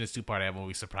time you mention it's two-part, I'm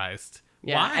always surprised.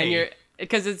 Yeah, why?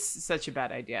 Because it's such a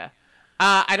bad idea.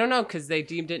 I don't know, because they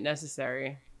deemed it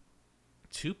necessary.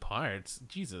 2 parts?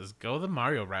 Jesus, go the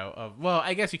Mario route of... Well,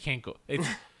 I guess you can't go... It's...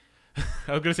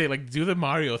 I was going to say, like, do the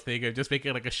Mario thing and just make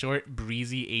it, like, a short,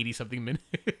 breezy 80-something minutes.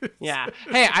 Yeah.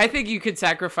 Hey, I think you could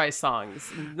sacrifice songs.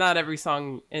 Not every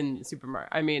song in Super Mario...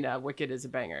 I mean, Wicked is a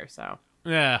banger, so...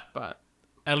 Yeah. But...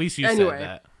 At least you said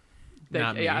that.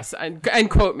 Not me. Yes, and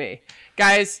quote me.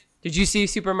 Guys, did you see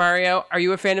Super Mario? Are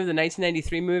you a fan of the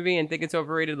 1993 movie and think it's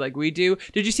overrated like we do?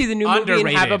 Did you see the new movie and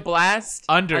have a blast?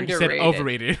 Underrated. You said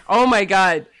overrated. Oh, my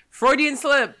God. Freudian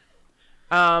slip.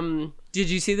 Did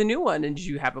you see the new one and did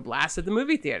you have a blast at the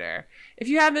movie theater? If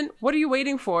you haven't, what are you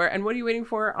waiting for? And what are you waiting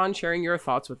for on sharing your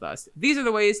thoughts with us? These are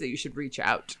the ways that you should reach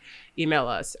out. Email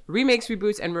us, remakes,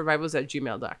 reboots, and revivals at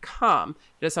gmail.com.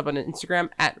 Hit us up on Instagram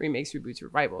at remakes, reboots,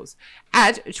 revivals.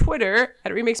 At Twitter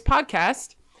at remakes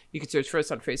podcast. You can search for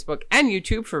us on Facebook and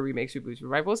YouTube for Remakes, Reboots,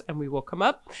 Revivals, and we will come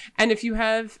up. And if you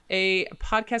have a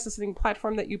podcast listening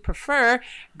platform that you prefer,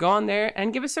 go on there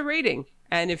and give us a rating.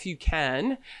 And if you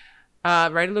can,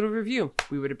 write a little review.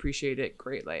 We would appreciate it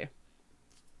greatly.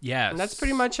 Yes. And that's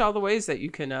pretty much all the ways that you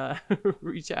can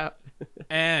reach out.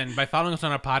 And by following us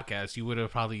on our podcast, you would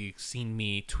have probably seen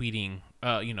me tweeting,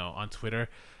 on Twitter.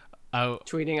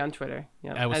 Tweeting on Twitter.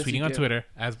 Yeah, I was tweeting on Twitter,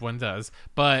 as one does.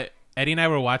 But Eddie and I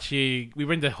we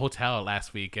were in the hotel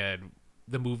last week, and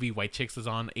the movie White Chicks was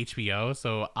on HBO.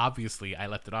 So obviously I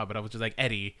left it on, but I was just like,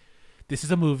 Eddie, this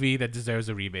is a movie that deserves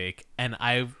a remake. And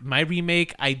my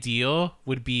remake ideal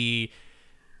would be,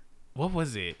 what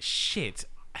was it? Shit.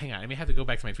 Hang on, I may have to go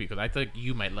back to my tweet because I think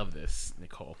you might love this,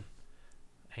 Nicole.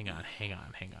 Hang on.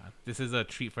 This is a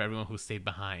treat for everyone who stayed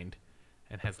behind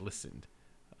and has listened.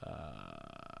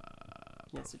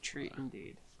 That's a treat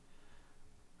indeed.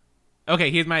 Okay,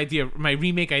 here's my idea, my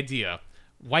remake idea.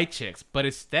 White Chicks, but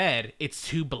instead it's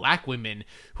 2 black women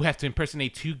who have to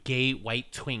impersonate 2 gay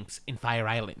white twinks in Fire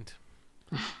Island.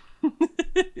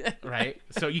 Right?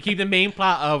 So you keep the main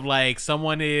plot of like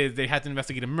they have to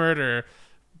investigate a murder.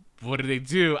 What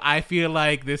do? I feel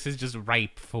like this is just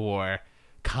ripe for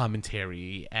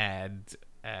commentary and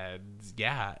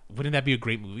yeah, wouldn't that be a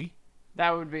great movie?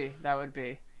 That would be.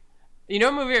 You know,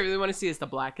 a movie I really want to see is The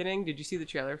Blackening. Did you see the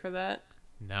trailer for that?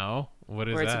 No, what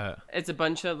is that? It's a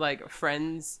bunch of like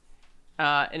friends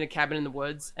in a cabin in the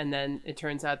woods, and then it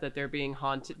turns out that they're being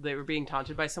haunted. They were being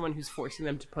taunted by someone who's forcing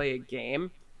them to play a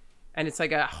game, and it's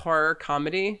like a horror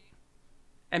comedy.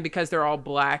 And because they're all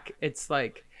black, it's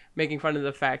like making fun of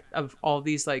the fact of all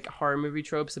these like horror movie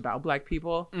tropes about black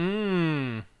people.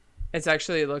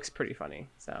 It looks pretty funny.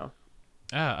 So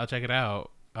I'll check it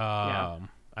out. Yeah.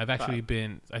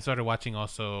 I started watching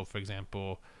also, for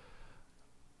example,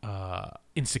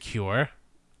 Insecure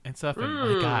and stuff. And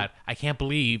my God, I can't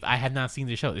believe I have not seen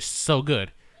the show. It's so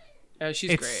good.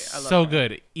 She's it's great. I love so her.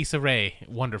 Good. Issa Rae,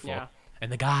 wonderful. Yeah. And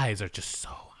the guys are just so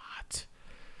hot.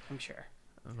 I'm sure.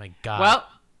 Oh my God. Well,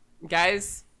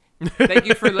 guys, thank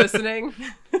you for listening.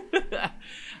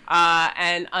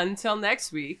 And until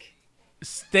next week,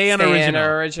 stay unoriginal.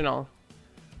 Original.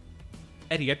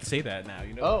 Eddie, you have to say that now.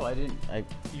 You know. Oh, I didn't.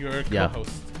 You're a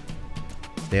co-host.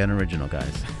 Stay unoriginal,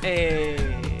 guys.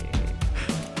 Hey.